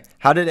 Okay,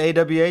 how did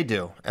AWA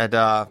do at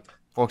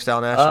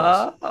Folkstyle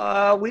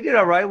Nationals? We did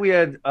all right. We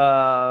had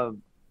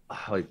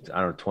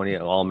 20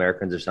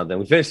 All-Americans or something.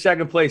 We finished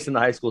second place in the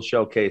high school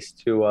showcase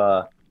to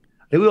I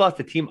think we lost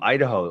to Team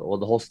Idaho, well,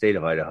 the whole state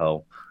of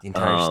Idaho. The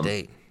entire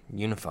state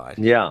unified.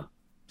 Yeah.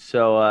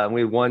 So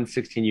we won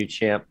 16U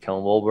champ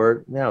Kellen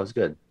Wolbert. Yeah, it was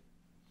good.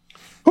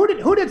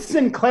 Who did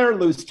Sinclair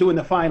lose to in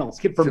the finals?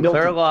 Kid from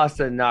Sinclair Milton. lost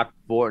to Knock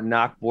Borden,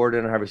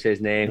 however you say his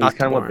name. He's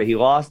kind of but he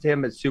lost to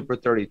him at Super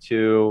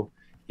 32.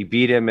 He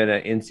beat him in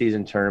an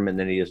in-season tournament, and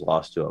then he just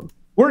lost to him.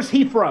 Where's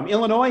he from?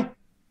 Illinois?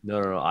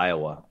 No,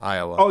 Iowa.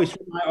 Oh, he's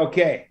from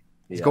okay.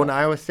 He's going to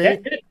Iowa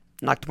State?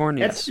 Knockborn,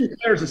 yes. That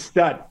Sinclair's a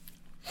stud.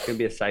 It's going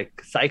to be a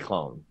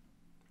cyclone.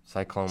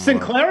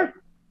 Sinclair?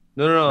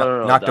 No.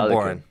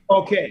 Knockborn.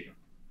 Okay.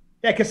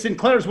 Yeah, because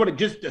Sinclair's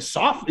just a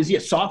soft. Is he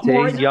a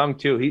sophomore? Yeah, he's right young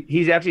too.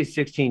 He's actually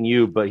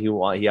 16U, but he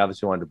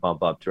obviously wanted to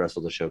bump up to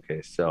wrestle the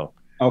showcase. So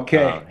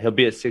okay, he'll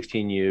be at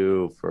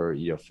 16U for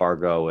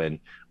Fargo, and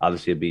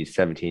obviously he'll be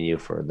 17U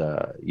for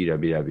the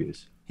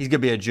UWWs. He's gonna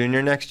be a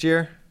junior next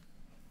year.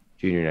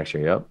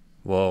 Yep.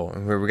 Whoa,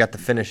 and we got the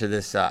finish of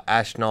this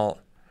Ashnault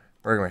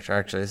Berger match.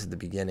 Actually, this is the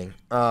beginning.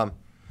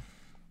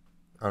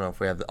 I don't know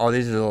if we have these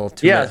are the little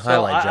 2-minute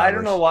highlight jobbers. I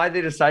don't know why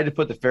they decided to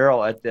put the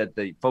Farrell at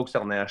the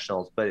Folkstyle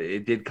Nationals, but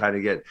it did kind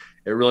of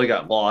really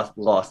got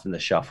lost in the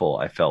shuffle.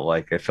 I felt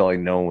like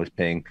no one was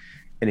paying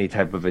any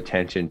type of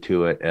attention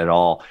to it at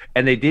all.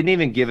 And they didn't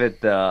even give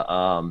it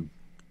the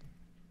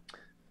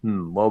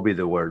what would be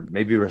the word?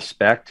 Maybe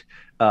respect.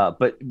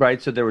 But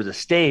right, so there was a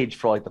stage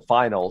for like the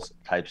finals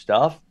type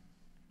stuff,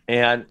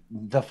 and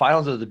the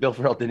finals of the Bill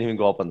Farrell didn't even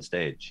go up on the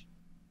stage.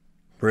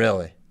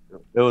 Really?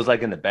 It was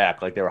like in the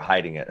back, like they were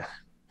hiding it.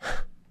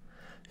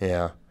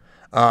 Yeah.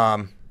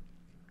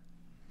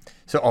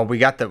 So we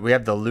have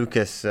the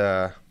Lucas.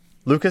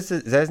 Lucas,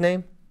 is that his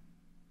name?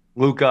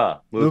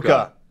 Luca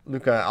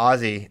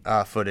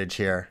Ozzy footage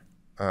here.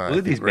 Look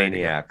at these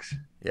maniacs.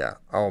 Yeah.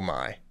 Oh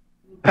my.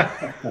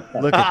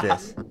 Look at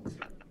this.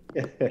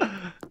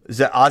 Is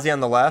that Ozzy on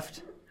the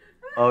left?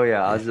 Oh yeah,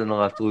 Ozzy's on the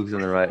left, Luke's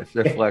on the right.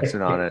 They're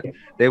flexing on it.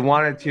 They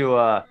wanted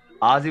to.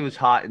 Ozzy was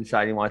hot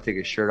inside. He wanted to take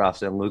his shirt off,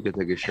 so then Luca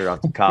took his shirt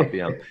off to copy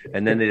him.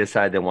 And then they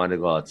decided they wanted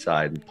to go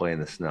outside and play in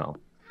the snow.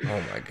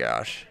 Oh my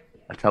gosh.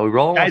 That's how we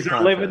roll. Guys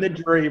are living the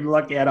dream.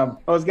 Look at them.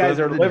 Those guys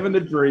are living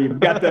the dream. You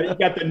got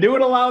the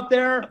noodle out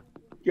there.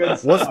 Good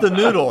stuff. What's the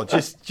noodle?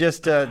 Just is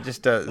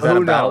that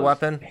a battle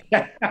weapon?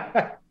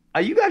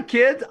 You got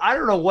kids? I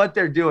don't know what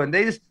they're doing.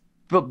 They just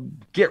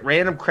get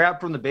random crap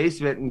from the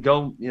basement and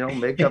go,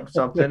 make up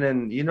something,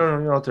 and you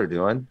don't know what they're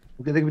doing.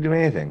 They could be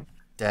doing anything.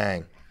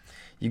 Dang.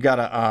 You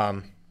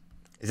gotta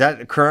is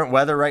that current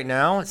weather right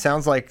now? It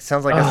sounds like it's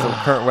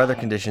the current weather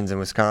conditions in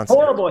Wisconsin.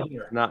 Horrible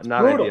here. Not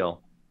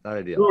ideal. Not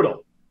ideal.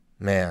 Brutal.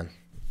 Man.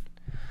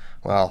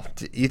 Well,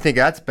 you think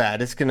that's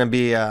bad? It's gonna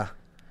be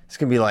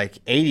like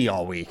 80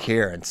 all week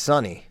here and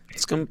sunny.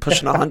 It's gonna be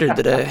pushing 100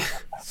 today.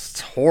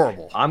 It's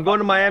horrible. I'm going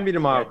to Miami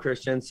tomorrow,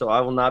 Christian, so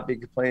I will not be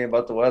complaining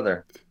about the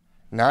weather.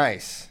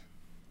 Nice.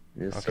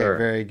 Yes, okay, sir.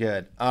 Very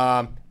good.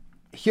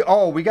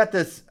 We got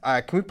this.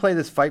 Can we play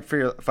this fight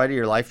of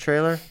your life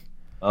trailer?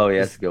 Oh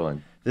yeah, it's a good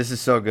one. This is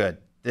so good.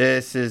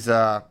 This is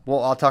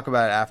I'll talk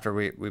about it after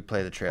we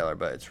play the trailer,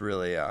 but it's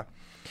really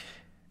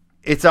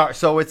it's our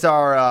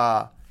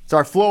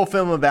flow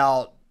film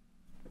about.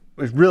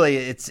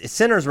 It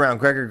centers around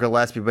Gregor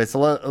Gillespie, but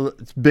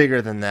it's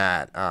bigger than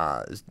that.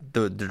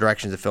 The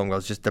directions the film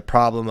goes, just the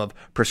problem of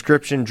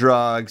prescription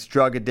drugs,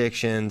 drug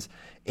addictions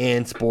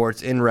in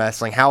sports, in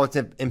wrestling, how it's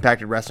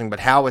impacted wrestling, but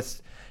how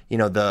it's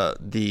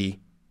the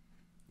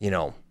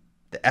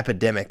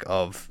epidemic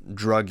of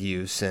drug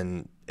use,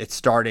 and it's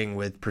starting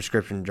with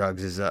prescription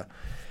drugs is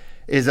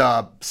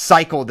a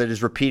cycle that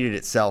has repeated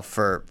itself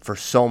for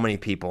so many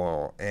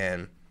people,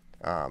 and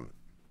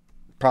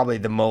probably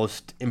the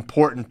most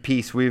important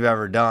piece we've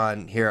ever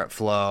done here at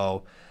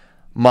Flow.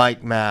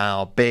 Mike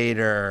Mal,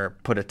 Bader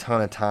put a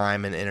ton of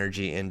time and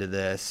energy into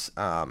this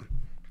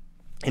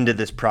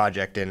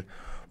project, and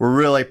we're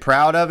really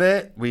proud of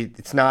it.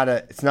 It's not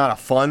a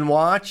fun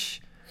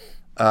watch,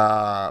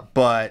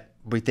 but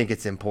we think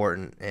it's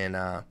important,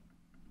 and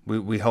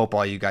we hope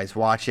all you guys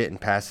watch it and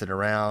pass it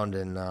around.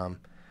 And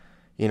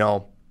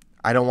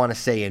I don't want to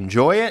say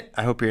enjoy it.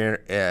 I hope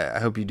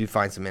you do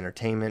find some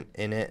entertainment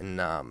in it and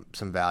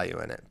some value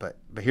in it. But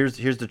here's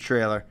the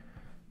trailer.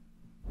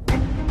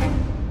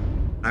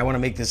 I want to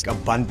make this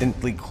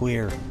abundantly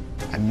clear.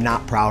 I'm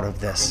not proud of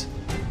this,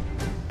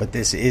 but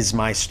this is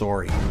my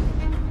story.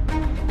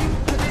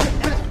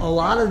 A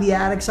lot of the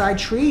addicts I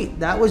treat,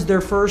 that was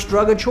their first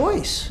drug of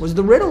choice, was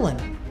the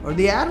Ritalin or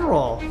the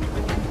Adderall.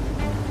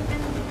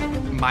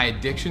 My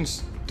addiction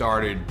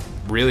started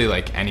really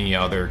like any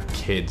other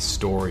kid's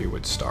story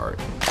would start.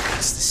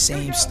 It's the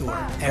same story,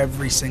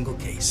 every single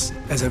case.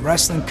 As a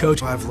wrestling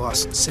coach, I've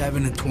lost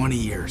 7 to 20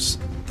 years.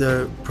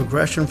 The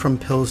progression from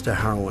pills to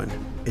heroin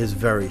is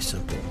very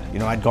simple.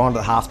 I'd gone to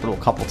the hospital a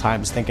couple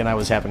times thinking I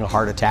was having a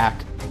heart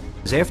attack.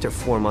 After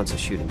 4 months of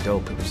shooting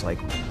dope, it was like,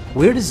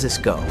 where does this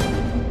go?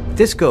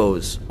 This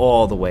goes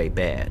all the way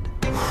bad.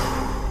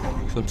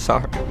 I'm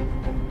sorry.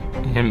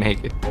 I didn't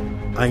make it.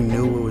 I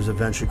knew it was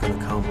eventually going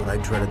to come, but I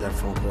dreaded that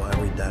phone call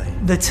every day.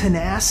 The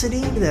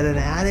tenacity that an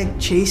addict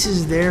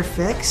chases their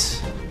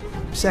fix,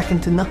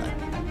 second to none.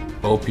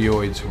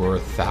 Opioids were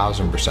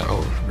 1,000%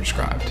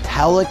 overprescribed.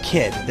 Tell a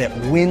kid that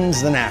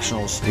wins the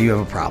Nationals, you have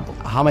a problem.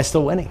 How am I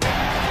still winning?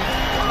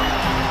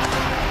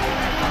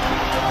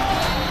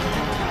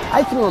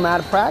 I threw him out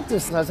of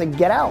practice and I was like,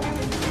 get out.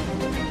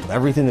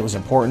 Everything that was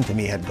important to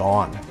me had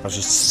gone. I was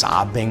just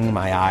sobbing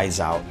my eyes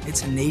out.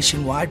 It's a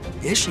nationwide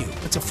issue.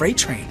 It's a freight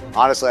train.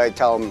 Honestly, I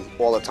tell them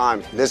all the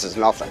time, this is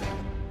nothing.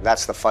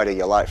 That's the fight of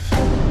your life.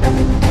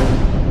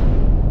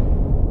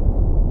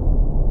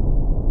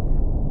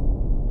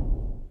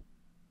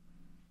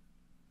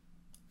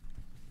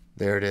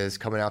 There it is,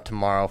 coming out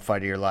tomorrow,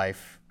 Fight of Your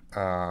Life.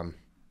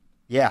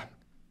 Yeah,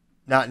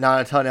 not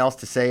a ton else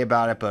to say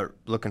about it, but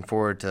looking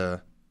forward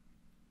to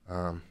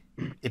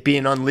it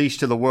being unleashed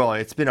to the world.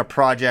 It's been a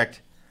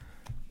project,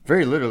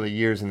 very literally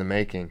years in the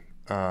making.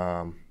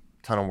 Ton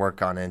of work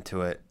gone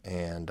into it,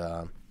 and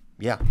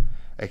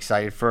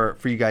excited for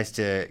you guys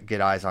to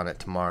get eyes on it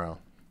tomorrow.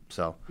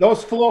 So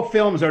those Flow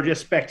films are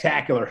just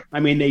spectacular. I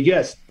mean,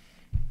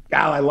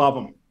 I love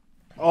them.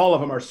 All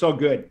of them are so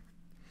good.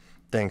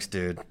 Thanks,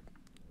 dude.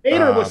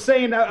 Bader was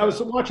saying, I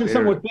was watching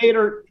some with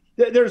Bader.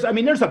 There's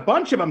a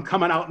bunch of them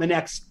coming out in the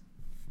next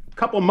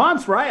couple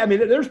months, right? I mean,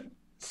 there's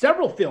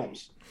several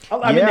films.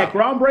 I mean, that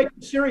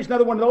groundbreaking series,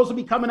 another one of those will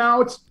be coming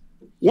out.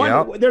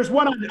 There's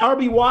one on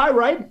RBY,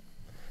 right?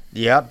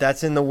 Yep,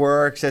 that's in the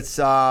works. It's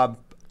I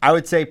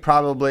would say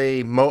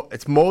probably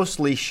it's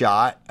mostly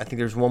shot. I think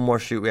there's one more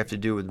shoot we have to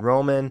do with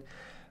Roman.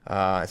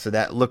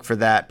 So look for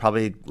that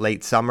probably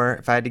late summer,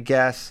 if I had to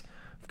guess.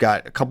 We've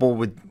got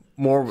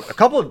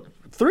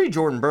three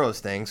Jordan Burroughs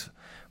things.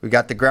 We've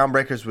got the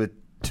Groundbreakers with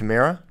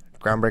Tamira,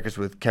 Groundbreakers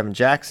with Kevin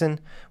Jackson.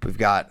 We've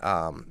got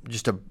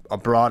just a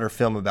broader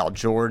film about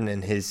Jordan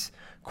and his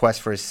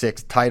quest for his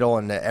 6th title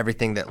and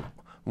everything that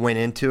went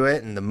into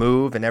it and the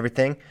move and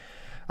everything.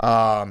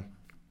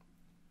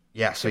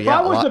 If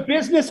I was a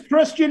business,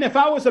 Christian,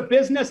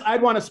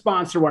 I'd want to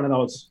sponsor one of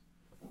those.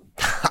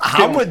 I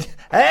don't think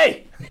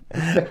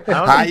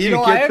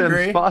I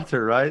agree.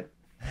 Sponsor, right?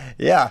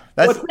 Yeah,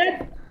 what's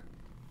that?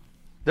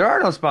 There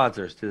are no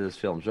sponsors to these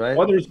films, right?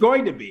 Well, there's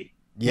going to be.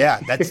 Yeah,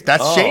 that's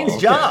Shane's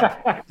job.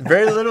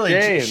 Very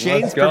literally,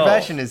 Shane's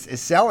profession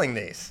is selling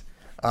these.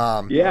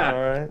 All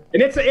right.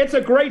 And it's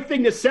a great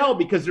thing to sell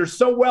because they're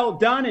so well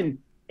done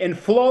and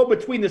flow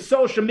between the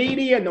social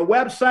media and the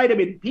website.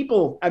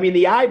 I mean,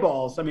 the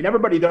eyeballs. I mean,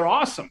 everybody, they're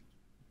awesome.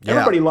 Yeah.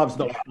 Everybody loves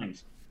those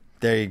things.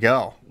 There you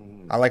go.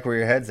 I like where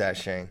your head's at,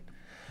 Shane.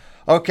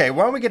 Okay,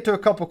 why don't we get to a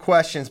couple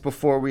questions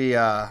before we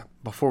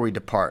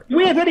depart? Do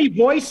we have any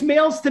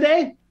voicemails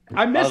today?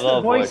 I missed the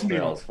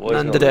voicemails.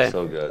 None today.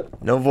 So good.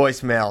 No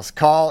voicemails.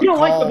 Call. You don't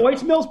like the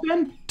voicemails,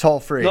 Ben? Toll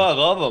free. No, I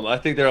love them. I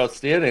think they're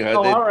outstanding.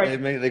 All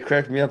right. They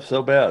cracked me up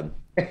so bad.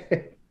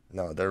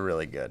 No, they're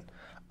really good.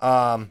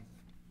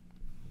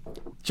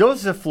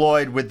 Joseph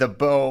Floyd with the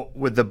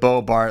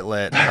Bo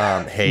Bartlett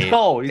hate.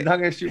 No, he's not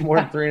going to shoot more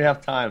than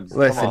 3.5 times.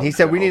 Listen, he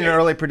said we need an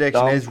early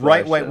prediction. His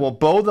right way will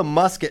Bo the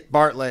Musket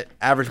Bartlett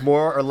average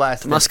more or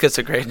less? Musket's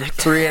a great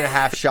nickname.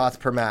 3.5 shots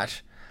per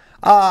match.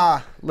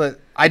 Look,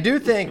 I do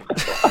think.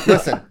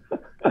 Listen,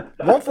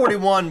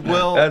 141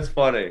 will. That's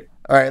funny.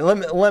 All right,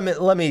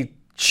 let me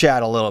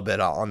chat a little bit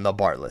on the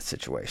Bartlett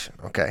situation,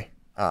 okay?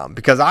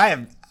 Because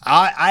I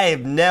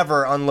have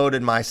never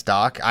unloaded my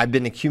stock. I've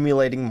been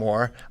accumulating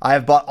more. I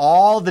have bought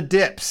all the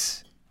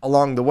dips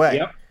along the way.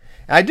 Yep.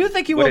 And I do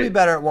think he will be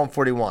better at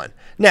 141.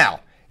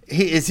 Now,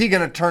 is he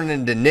going to turn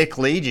into Nick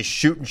Lee, just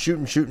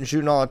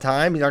shooting all the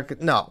time?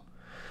 No.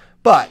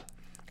 But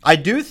I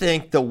do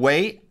think the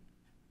weight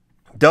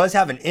does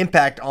have an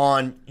impact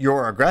on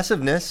your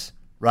aggressiveness,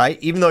 right?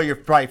 Even though you're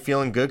probably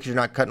feeling good because you're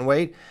not cutting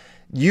weight,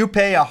 you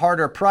pay a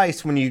harder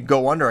price when you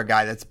go under a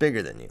guy that's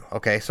bigger than you,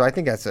 okay? So I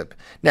think that's it.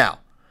 Now,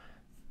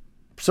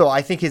 so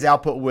I think his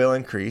output will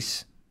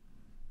increase.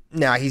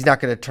 Now, he's not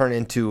going to turn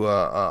into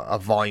a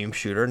volume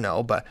shooter,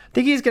 no, but I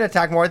think he's going to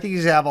attack more. I think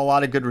he's going to have a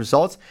lot of good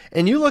results.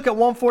 And you look at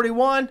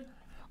 141,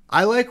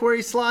 I like where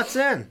he slots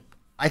in.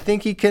 I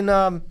think he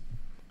can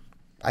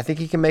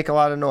make a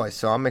lot of noise.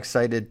 So I'm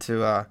excited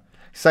to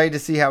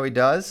see how he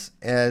does.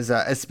 And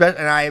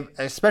I'm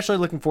especially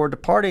looking forward to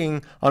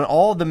partying on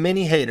all the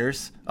mini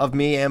haters of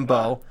me and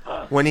Bo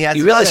when he has.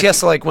 You realize he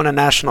has to win a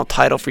national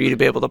title for you to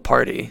be able to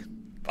party.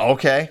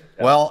 Okay.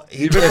 Well,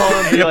 it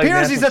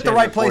appears he's at the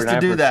right place to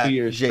do that,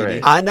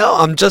 JD. I know.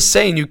 I'm just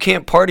saying you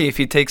can't party if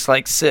he takes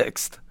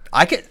 6th.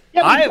 I can.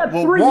 Yeah, he's got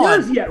 3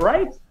 years yet,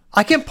 right?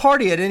 I can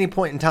party at any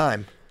point in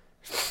time.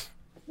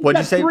 What'd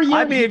you say?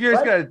 I mean, if you're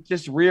just gonna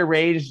just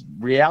rearrange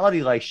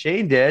reality like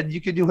Shane did, you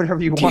can do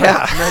whatever you want.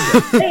 Yeah.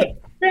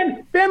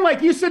 Hey, Ben,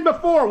 like you said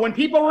before, when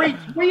people read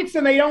tweets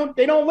and they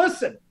don't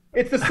listen,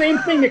 it's the same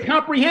thing. The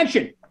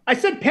comprehension. I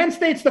said Penn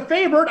State's the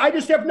favorite. I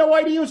just have no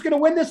idea who's going to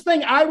win this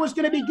thing. I was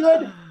going to be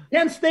good.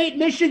 Penn State,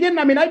 Michigan.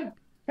 I mean, I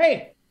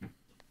think,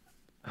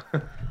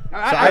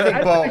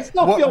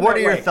 Bo, what are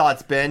your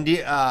thoughts, Ben?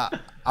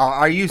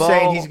 Are you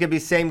saying he's going to be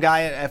the same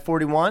guy at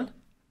 41?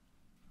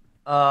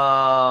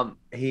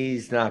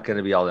 He's not going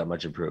to be all that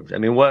much improved. I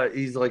mean,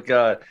 he's like,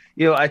 I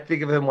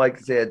think of him like,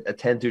 say, a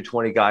 10 through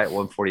 20 guy at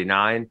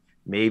 149.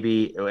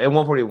 Maybe, and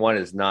 141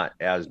 is not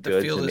as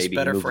good. So maybe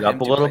he moves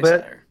up a little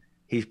bit.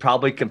 He's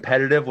probably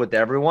competitive with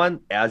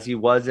everyone as he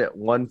was at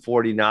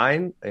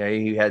 149.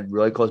 He had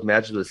really close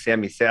matches with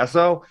Sammy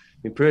Sasso. I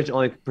mean, pretty much the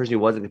only person who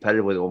wasn't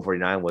competitive with at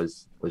 149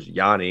 was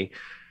Yanni.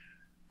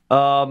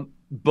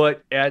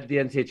 But at the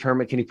NCAA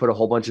tournament, can he put a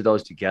whole bunch of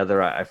those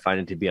together? I find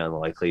it to be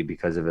unlikely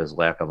because of his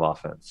lack of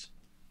offense.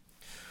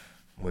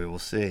 We will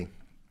see.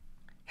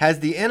 Has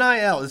the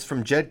NIL, this is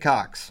from Jed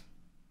Cox,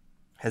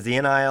 has the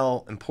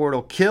NIL and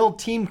portal killed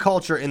team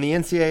culture in the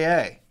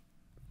NCAA?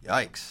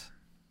 Yikes.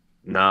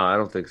 No, I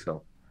don't think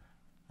so.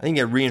 I think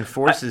it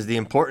reinforces the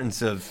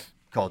importance of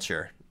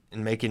culture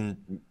and making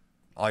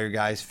all your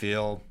guys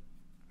feel,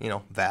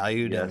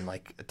 valued and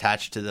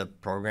attached to the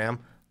program.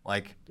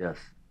 Yes.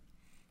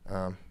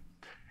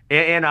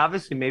 And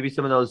obviously, maybe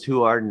some of those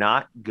who are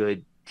not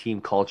good team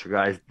culture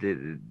guys,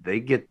 they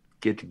get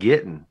to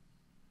getting.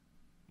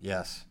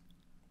 Yes.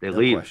 They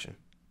leave. Question.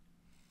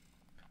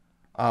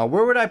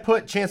 Where would I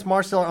put Chance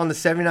Marcel on the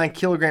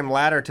 79-kilogram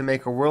ladder to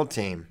make a world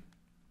team?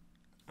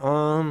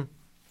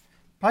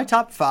 Probably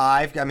top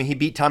 5. I mean, he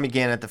beat Tommy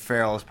Gann at the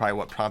Farrell is probably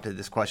what prompted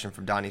this question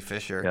from Donnie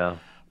Fisher. Yeah.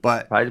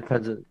 But probably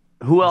depends.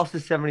 Who else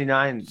is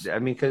 79? I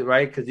mean,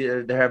 because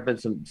there have been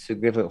some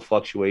significant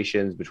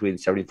fluctuations between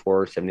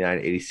 74, 79,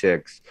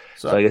 86.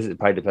 So I guess it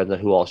probably depends on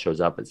who all shows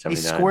up at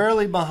 79. He's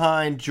squarely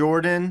behind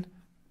Jordan,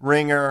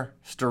 Ringer,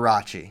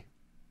 Storace,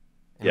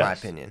 in my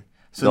opinion.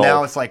 So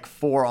now it's like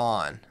 4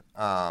 on.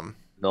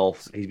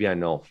 Nolf. He's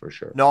behind Nolf for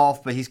sure.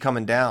 Nolf, but he's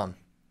coming down.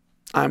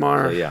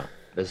 Imar. So, yeah.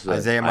 This is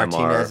Isaiah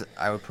Martinez.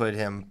 I would put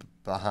him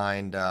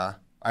behind. I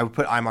would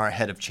put Imar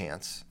ahead of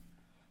Chance.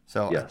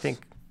 So I think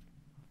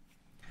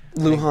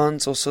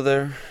Lujan's also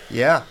there.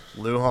 Yeah,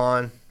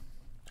 Lujan.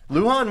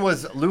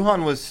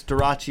 Lujan was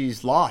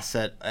Storace's loss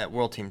at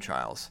World Team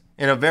Trials.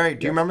 In a very.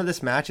 Do you remember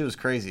this match? It was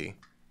crazy.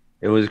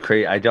 It was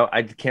crazy. I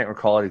can't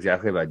recall it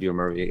exactly, but I do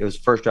remember it was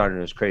first round and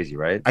it was crazy,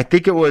 right? I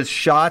think it was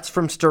shots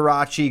from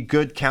Storace,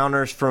 good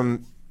counters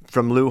from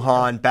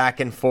Lujan, back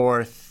and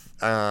forth,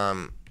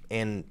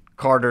 and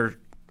Carter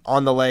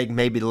on the leg,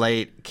 maybe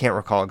late. Can't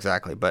recall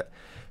exactly, but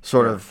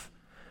sort of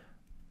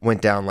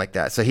went down like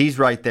that. So he's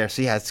right there.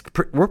 So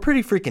we're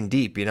pretty freaking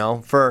deep,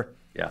 for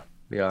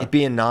it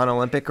being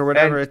non-Olympic or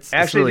whatever. And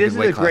it's really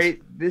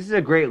this is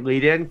a great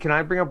lead-in. Can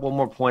I bring up one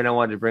more point I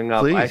wanted to bring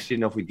up? Please. I actually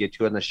didn't know if we get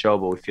to it in the show,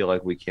 but we feel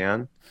like we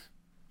can.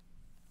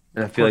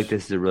 And I feel like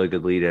this is a really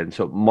good lead-in.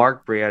 So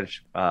Mark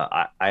Branch,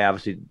 I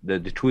obviously the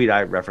tweet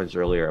I referenced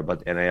earlier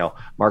about the NIL,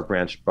 Mark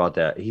Branch brought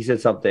that. He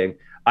said something.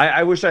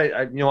 I wish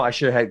I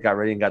should have got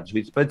ready and got the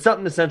tweets, but it's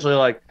something essentially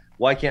like,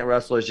 why can't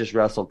wrestlers just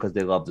wrestle because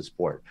they love the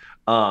sport?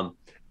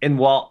 And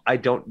while I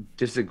don't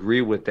disagree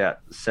with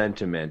that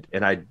sentiment,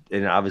 and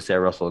obviously I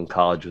wrestled in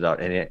college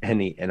without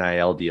any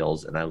NIL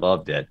deals, and I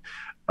loved it.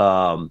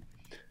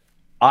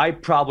 I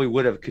probably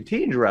would have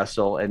continued to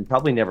wrestle and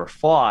probably never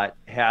fought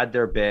had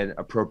there been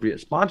appropriate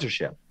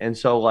sponsorship. And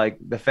so, like,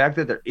 the fact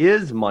that there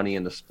is money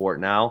in the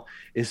sport now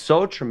is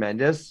so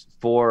tremendous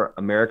for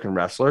American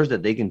wrestlers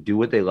that they can do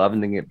what they love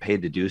and they get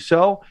paid to do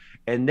so.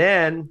 And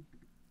then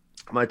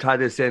I'm going to tie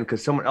this in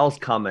because someone else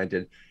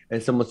commented.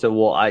 And someone said,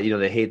 well,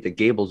 they hate that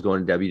Gable's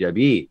going to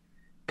WWE.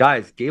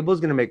 Guys,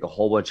 Gable's going to make a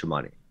whole bunch of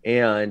money.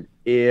 And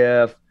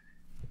if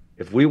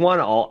we want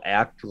to all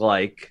act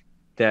like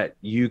that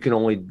you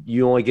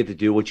only get to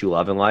do what you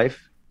love in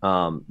life,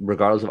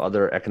 regardless of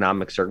other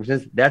economic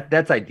circumstances,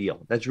 that's ideal.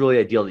 That's really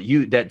ideal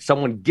that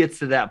someone gets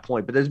to that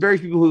point. But there's very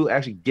few people who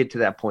actually get to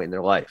that point in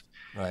their life.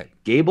 Right.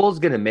 Gable's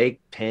going to make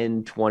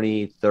 10,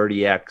 20,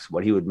 30x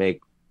what he would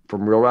make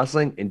from real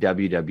wrestling in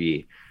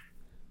WWE.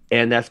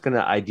 And that's going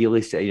to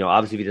ideally say,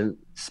 obviously if he doesn't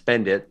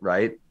spend it,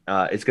 right,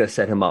 it's going to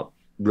set him up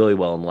really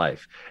well in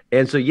life.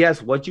 And so, yes,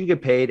 what you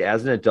get paid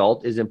as an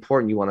adult is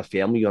important. You want a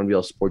family. You want to be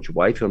able to support your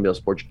wife. You want to be able to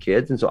support your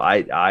kids. And so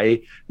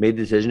I made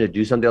the decision to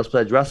do something else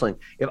besides wrestling.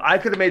 If I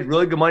could have made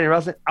really good money in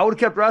wrestling, I would have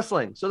kept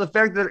wrestling. So the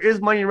fact that there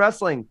is money in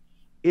wrestling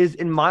is,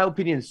 in my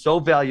opinion, so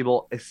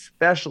valuable,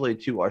 especially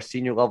to our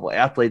senior level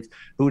athletes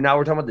who now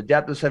we're talking about the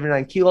depth of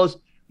 79 kilos.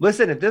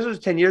 Listen, if this was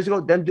 10 years ago,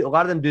 then a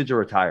lot of them dudes are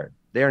retired.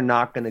 They are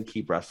not going to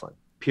keep wrestling.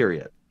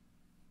 Period.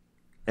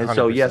 And 100%.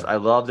 So, yes, I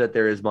love that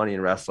there is money in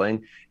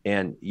wrestling.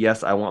 And,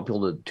 yes, I want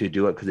people to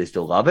do it because they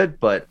still love it,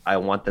 but I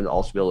want them to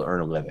also be able to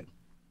earn a living.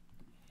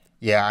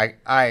 Yeah,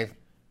 I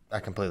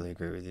completely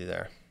agree with you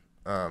there.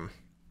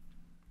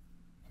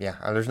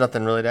 There's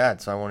nothing really to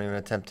add, so I won't even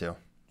attempt to.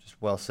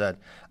 Just well said.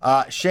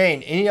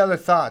 Shane, any other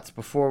thoughts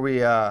before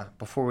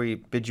we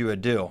bid you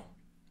adieu?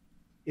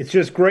 It's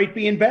just great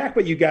being back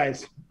with you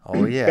guys.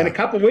 Oh, yeah. It's been a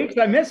couple of weeks.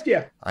 I missed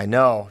you. I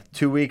know.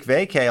 2-week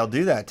vacay will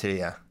do that to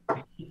you.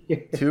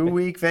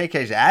 2-week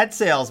vacation. Ad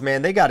sales,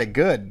 man, they got it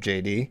good,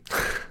 JD.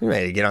 You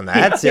ready to get on the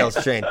ad sales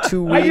train.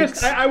 2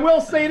 weeks. I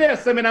will say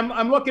this. I mean,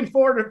 I'm looking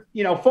forward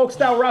to, folk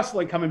style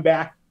wrestling coming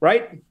back,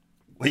 right?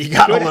 Well, you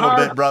got good, a little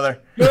bit,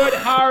 brother. Good,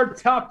 hard,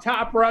 tough,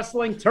 top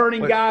wrestling,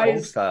 turning guys.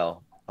 Folk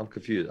style. I'm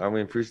confused. Are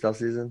we in freestyle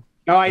season?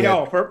 No, I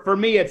know. For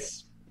me,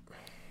 it's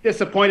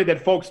disappointed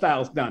that folk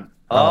style's done.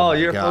 Oh,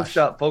 you're a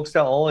folk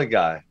style only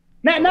guy.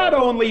 Not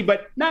only,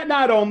 but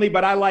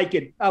I like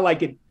it. I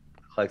like it.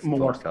 I like some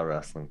folk style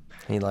wrestling.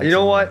 He likes you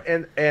know what?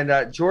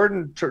 And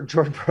Jordan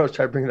Burroughs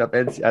tried to bring it up.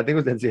 I think it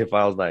was NCAA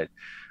Finals night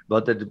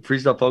about the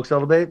freestyle folk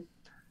style debate.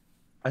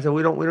 I said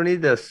we don't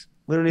need this.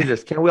 We don't need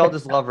this. Can't we all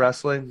just love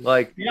wrestling?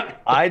 Like,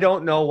 I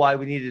don't know why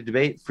we need to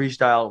debate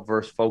freestyle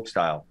versus folk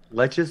style.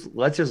 Let's just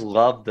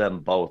love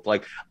them both.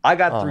 Like, I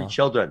got 3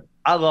 children.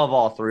 I love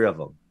all 3 of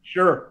them.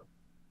 Sure.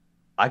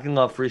 I can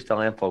love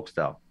freestyle and folk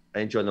style. I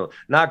enjoy them.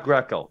 Not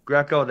Greco.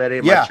 Greco, that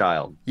ain't my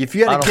child. If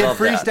you had a kid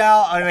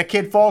freestyle and a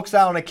kid folk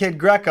style and a kid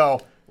Greco,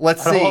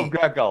 let's see. I love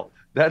Greco.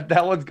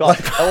 That one's gone.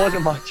 That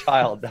wasn't my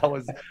child. That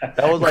was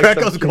like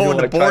Greco's going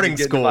to boarding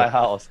school. To my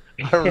house.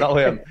 I don't know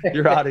him.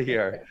 You're out of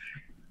here.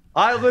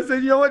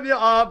 Listen. You know what?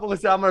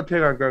 Listen. I'm gonna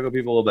pick on Greco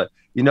people a little bit.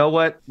 You know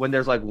what? When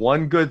there's like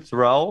one good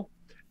throw,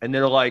 and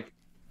they're like,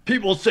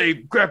 people say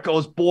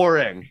Greco's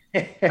boring.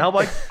 And I'm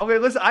like, okay,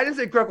 listen. I didn't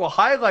say Greco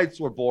highlights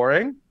were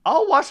boring.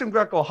 I'll watch some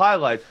Greco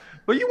highlights.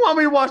 But you want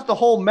me to watch the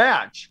whole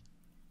match?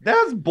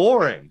 That's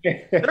boring.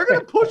 They're going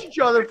to push each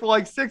other for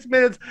like 6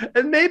 minutes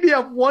and maybe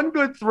have one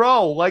good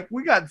throw. Like,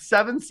 we got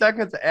 7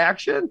 seconds of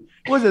action.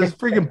 Was this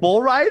freaking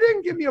bull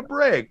riding? Give me a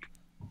break.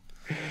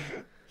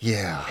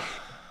 Yeah.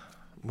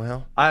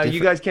 Well, you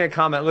guys can't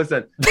comment.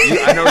 Listen,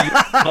 I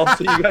know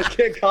also you guys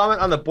can't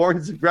comment on the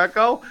boring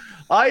Greco.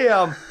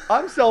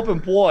 I'm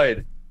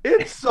self-employed.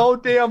 It's so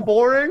damn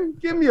boring.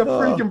 Give me a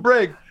freaking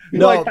break.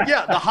 No. Like,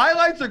 yeah, the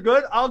highlights are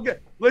good.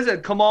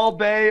 Listen, Kamal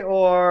Bay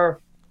or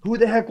who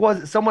the heck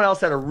was it? Someone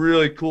else had a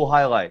really cool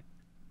highlight.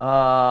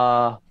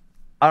 I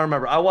don't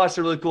remember. I watched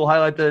a really cool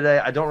highlight the other day.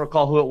 I don't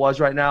recall who it was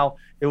right now.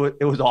 It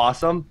was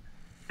awesome.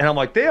 And I'm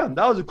like, damn,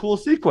 that was a cool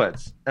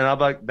sequence. And I'm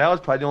like, that was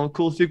probably the only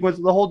cool sequence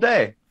of the whole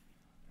day.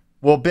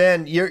 Well,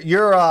 Ben,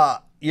 you're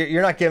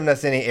not giving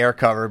us any air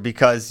cover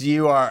because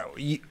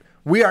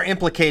we are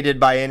implicated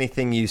by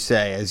anything you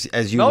say,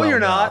 as you No, well you're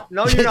know. not.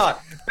 No, you're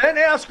not. Ben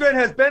Askren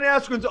has Ben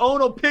Askren's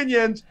own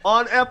opinions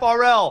on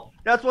FRL.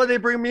 That's why they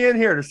bring me in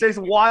here to say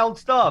some wild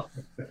stuff.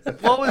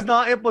 Flo is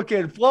not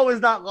implicated. Flo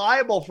is not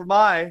liable for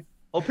my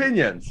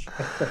opinions.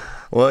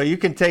 Well, you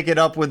can take it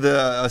up with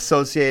the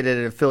associated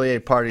and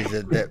affiliated parties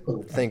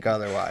that think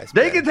otherwise.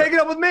 They can take it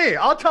up with me.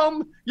 I'll tell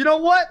them, you know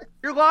what?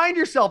 You're lying to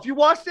yourself. You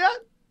watched that?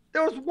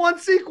 There was one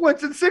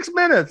sequence in 6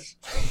 minutes.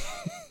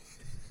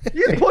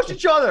 You just push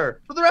each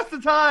other for the rest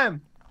of the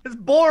time. It's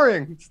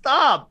boring.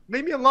 Stop.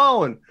 Leave me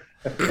alone.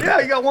 Yeah,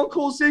 you got one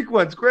cool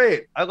sequence.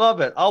 Great. I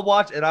love it. I'll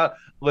watch it.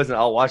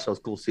 I'll watch those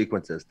cool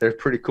sequences. They're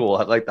pretty cool.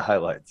 I like the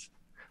highlights.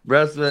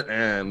 Rest of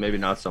it, maybe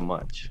not so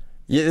much.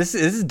 Yeah, this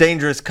is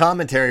dangerous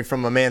commentary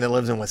from a man that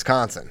lives in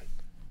Wisconsin.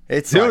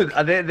 It's Dude,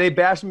 they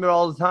bash me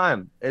all the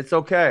time. It's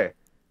okay.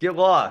 Get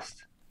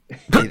lost.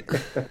 Just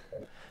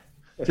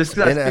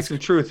because I speak some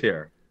truth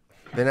here.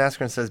 Ben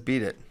Askren says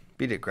beat it.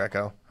 Beat it,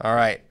 Greco. All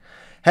right.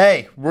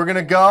 Hey, we're going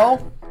to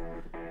go.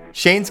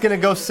 Shane's going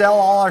to go sell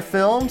all our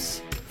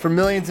films for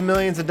millions and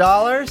millions of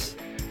dollars.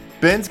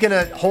 Ben's going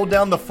to hold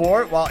down the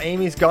fort while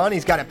Amy's gone.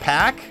 He's got to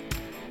pack.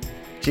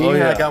 Gene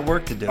and I got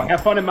work to do.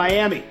 Have fun in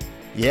Miami.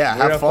 Yeah,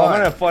 We're have fun. I'm going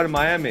to have fun in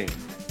Miami.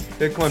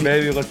 Bitcoin,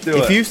 baby. Let's do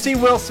it. If you see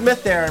Will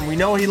Smith there, and we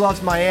know he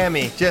loves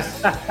Miami,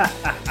 just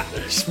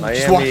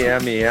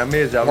Miami.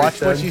 Is that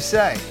watch what you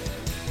say.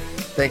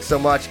 Thanks so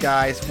much,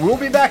 guys. We'll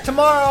be back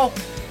tomorrow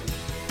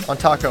on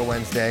Taco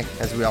Wednesday,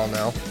 as we all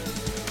know.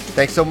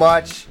 Thanks so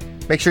much.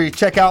 Make sure you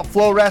check out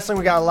Flow Wrestling.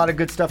 We got a lot of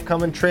good stuff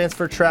coming.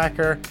 Transfer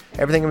Tracker,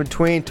 everything in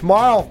between.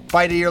 Tomorrow,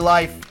 Fight of Your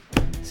Life.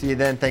 See you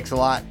then. Thanks a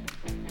lot.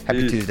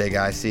 Happy Tuesday,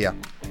 guys. See ya.